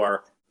roads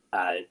or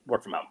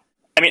work from home.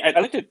 I mean, I'd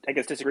like to, I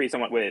guess, disagree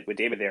somewhat with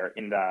David there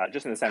in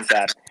the sense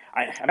that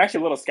I'm actually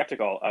a little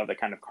skeptical of the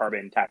kind of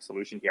carbon tax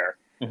solution here.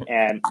 Mm-hmm.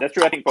 And that's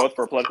true, I think, both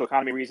for political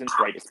economy reasons,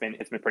 right? It's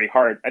been pretty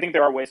hard. I think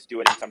there are ways to do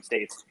it in some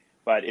states,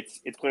 but it's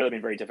clearly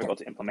been very difficult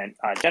to implement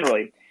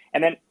generally.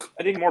 And then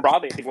I think more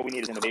broadly, I think what we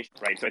need is innovation,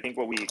 right? So I think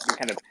what we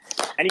kind of,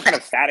 any kind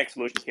of static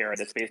solution here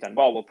that's based on,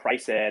 well, we'll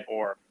price it,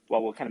 or,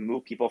 well, we'll kind of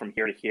move people from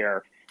here to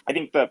here. I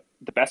think the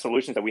best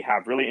solutions that we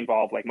have really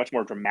involve like much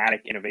more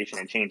dramatic innovation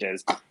and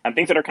changes and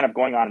things that are kind of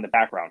going on in the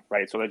background,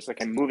 right? So they're just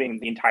like moving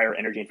the entire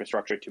energy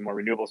infrastructure to more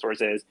renewable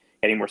sources,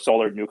 getting more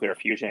solar, nuclear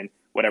fusion,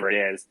 whatever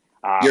it is.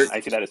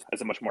 I see that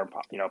as a much more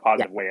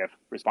positive way of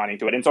responding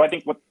to it. And so I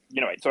think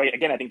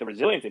I think the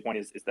resiliency point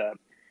is the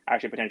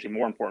actually potentially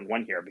more important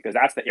one here, because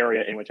that's the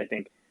area in which I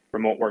think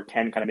remote work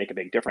can kind of make a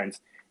big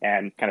difference,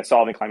 and kind of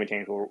solving climate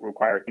change will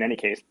require, in any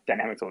case,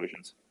 dynamic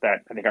solutions that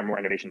I think are more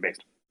innovation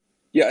based.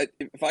 Yeah,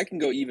 if I can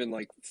go even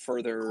like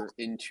further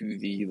into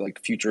the like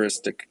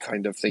futuristic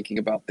kind of thinking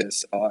about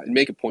this, and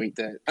make a point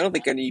that I don't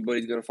think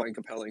anybody's going to find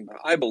compelling, but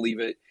I believe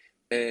it.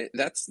 And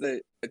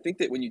I think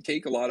that when you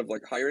take a lot of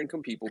like higher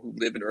income people who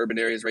live in urban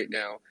areas right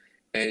now,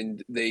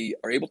 and they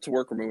are able to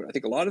work remote, I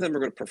think a lot of them are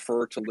going to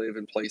prefer to live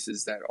in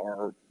places that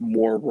are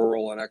more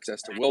rural and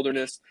access to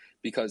wilderness,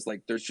 because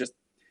like there's just,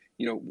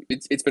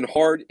 it's been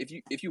hard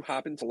if you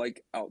happen to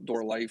like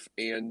outdoor life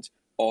and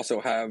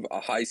also have a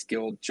high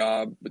skilled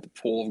job with the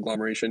pool of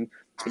agglomeration.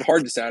 It's been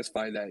hard to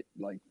satisfy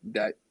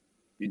that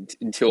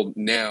until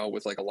now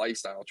with like a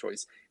lifestyle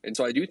choice. And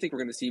so I do think we're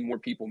going to see more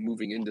people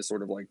moving into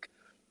sort of like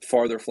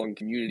farther flung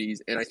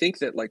communities. And I think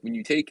that like when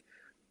you take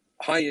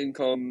high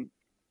income,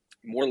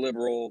 more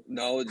liberal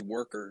knowledge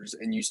workers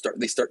and you start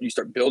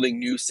building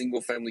new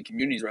single family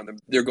communities around them,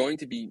 they're going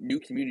to be new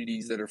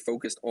communities that are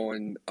focused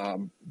on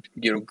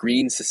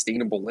green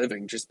sustainable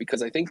living, just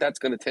because I think that's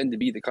going to tend to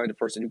be the kind of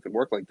person who can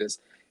work like this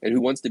and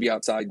who wants to be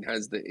outside and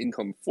has the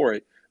income for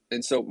it.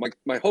 And so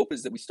my hope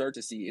is that we start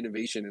to see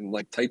innovation in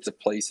like types of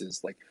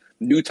places, like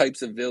new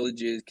types of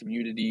villages,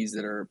 communities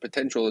that are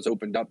potential that's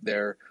opened up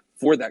there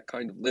for that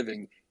kind of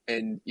living,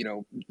 and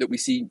that we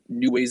see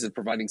new ways of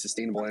providing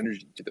sustainable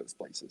energy to those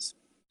places.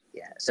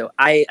 Yeah, so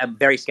I am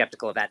very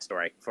skeptical of that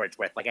story, for its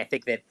worth. Like, I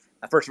think that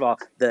First of all,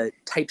 the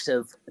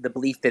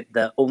belief that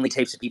the only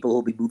types of people who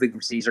will be moving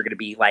from cities are going to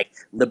be like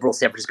liberal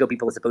San Francisco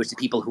people as opposed to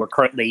people who are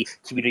currently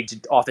commuting to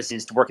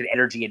offices to work in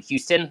energy in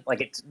Houston. Like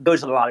there are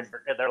a lot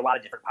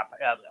of different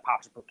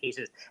possible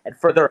cases. And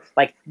further,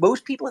 like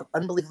most people have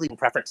unbelievably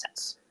preference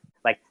sets.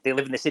 Like they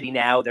live in the city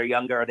now, they're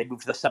younger, they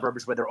move to the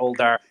suburbs where they're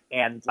older,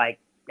 and like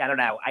I don't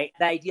know,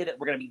 the idea that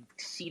we're going to be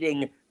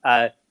seeding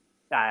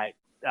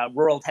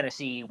rural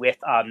Tennessee with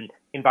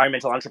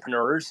environmental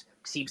entrepreneurs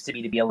seems to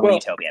me to be a little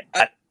utopian.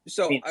 I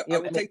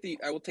will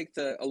take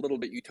the a little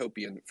bit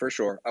utopian for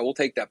sure. I will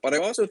take that, but I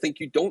also think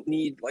you don't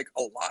need like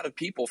a lot of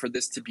people for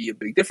this to be a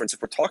big difference.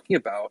 If we're talking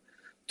about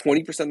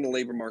 20% of the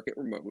labor market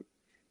remote,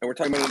 and we're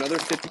talking about another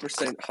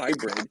 50%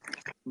 hybrid,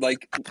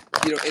 like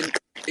and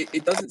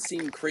it doesn't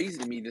seem crazy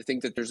to me to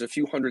think that there's a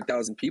few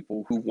 100,000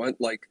 people who want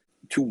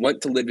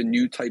to live in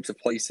new types of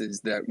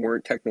places that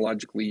weren't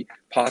technologically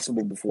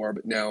possible before,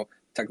 but now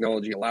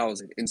technology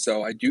allows it. And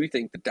so I do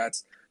think that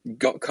that's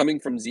coming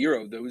from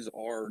zero. Those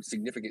are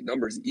significant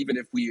numbers, even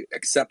if we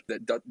accept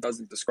that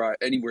doesn't describe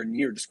anywhere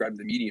near describe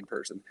the median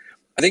person.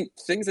 I think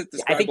things that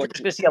describe. I think you're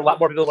going to see a lot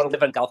more people want to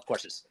live on golf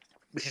courses,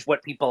 which is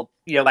what people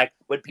like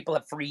when people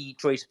have free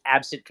choice,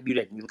 absent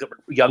commuting. You look at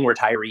young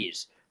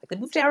retirees, like they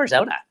move to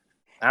Arizona.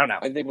 I don't know.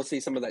 I think we'll see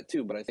some of that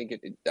too, but I think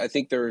I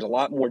think there's a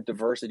lot more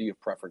diversity of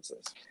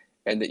preferences,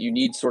 and that you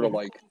need sort of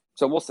like.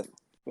 So we'll see.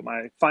 But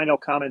my final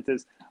comment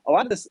is a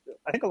lot of this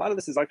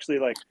is actually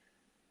like,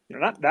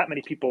 not that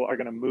many people are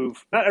going to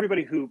move. Not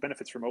everybody who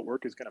benefits from remote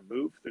work is going to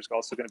move. There's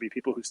also going to be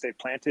people who stay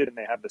planted and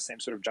they have the same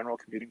sort of general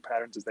commuting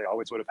patterns as they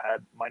always would have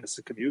had, minus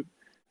the commute.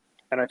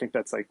 And I think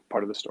that's like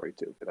part of the story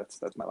too. But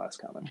that's my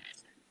last comment.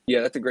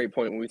 Yeah, that's a great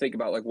point. When we think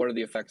about like what are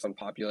the effects on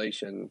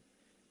population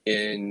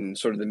in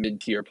sort of the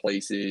mid-tier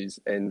places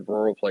and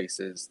rural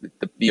places,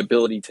 the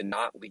ability to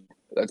not leave,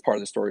 that's part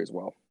of the story as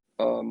well.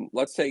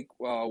 Let's take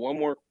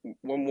one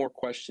more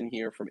question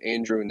here from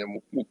Andrew, and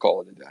then we'll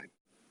call it a day.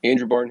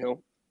 Andrew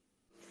Barnhill.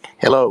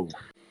 Hello.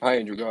 Hi,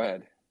 Andrew. Go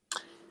ahead.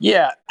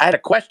 Yeah, I had a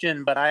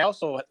question, but I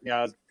also,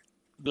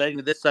 relating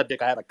to this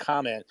subject, I have a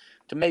comment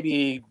to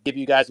maybe give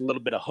you guys a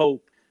little bit of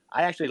hope.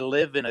 I actually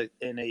live in a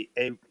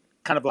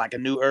kind of like a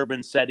new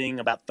urban setting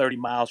about 30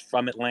 miles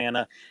from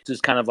Atlanta. This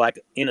is kind of like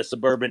in a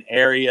suburban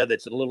area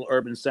that's a little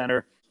urban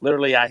center.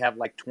 Literally, I have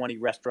like 20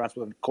 restaurants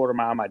within a quarter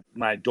mile of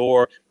my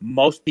door.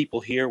 Most people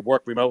here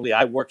work remotely.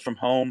 I work from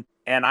home,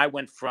 and I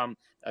went from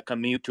a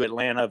commute to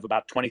Atlanta of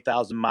about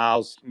 20,000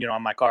 miles,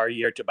 on my car a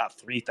year to about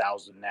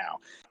 3,000 now.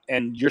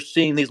 And you're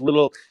seeing these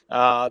little,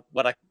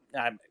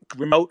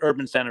 remote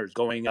urban centers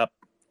going up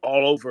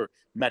all over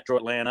Metro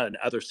Atlanta and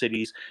other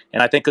cities.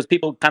 And I think because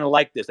people kind of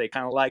like this, they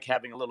kind of like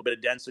having a little bit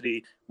of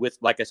density with,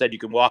 like I said, you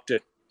can walk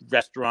to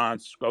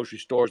restaurants, grocery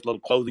stores, little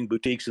clothing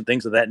boutiques and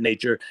things of that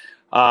nature.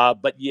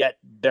 But yet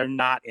they're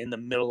not in the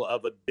middle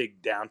of a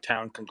big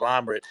downtown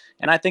conglomerate.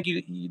 And I think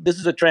this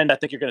is a trend I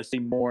think you're going to see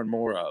more and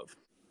more of.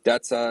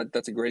 That's a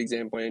great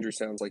example, Andrew.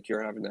 Sounds like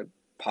you're having that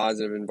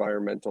positive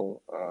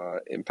environmental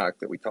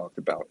impact that we talked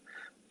about.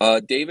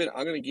 David,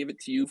 I'm going to give it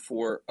to you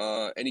for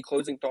any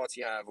closing thoughts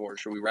you have, or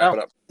should we wrap it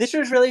up? This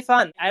was really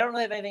fun. I don't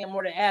really have anything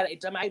more to add.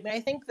 I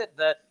think that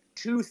the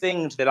two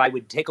things that I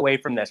would take away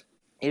from this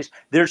is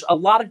there's a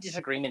lot of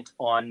disagreement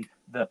on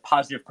the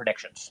positive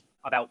predictions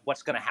about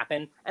what's going to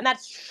happen, and that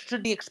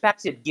should be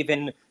expected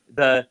given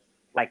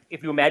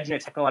if you imagine a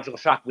technological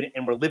shock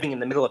and we're living in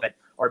the middle of it,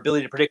 our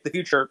ability to predict the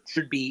future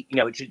should be,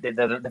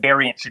 the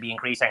variance should be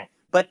increasing.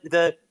 But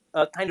the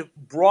kind of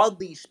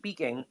broadly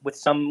speaking, with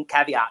some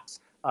caveats,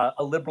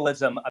 a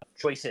liberalism of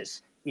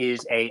choices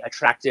is a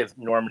attractive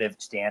normative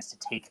stance to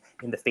take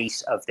in the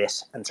face of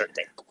this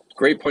uncertainty.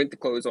 Great point to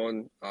close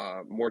on.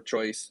 More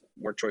choice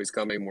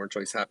coming, more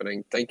choice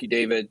happening. Thank you,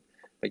 David.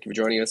 Thank you for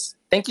joining us.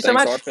 Thank you so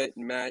much. Thanks, Arpit,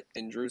 Matt,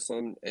 and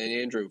Jerusalem, and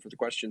Andrew for the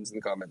questions and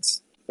the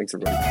comments. Thanks,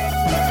 everybody.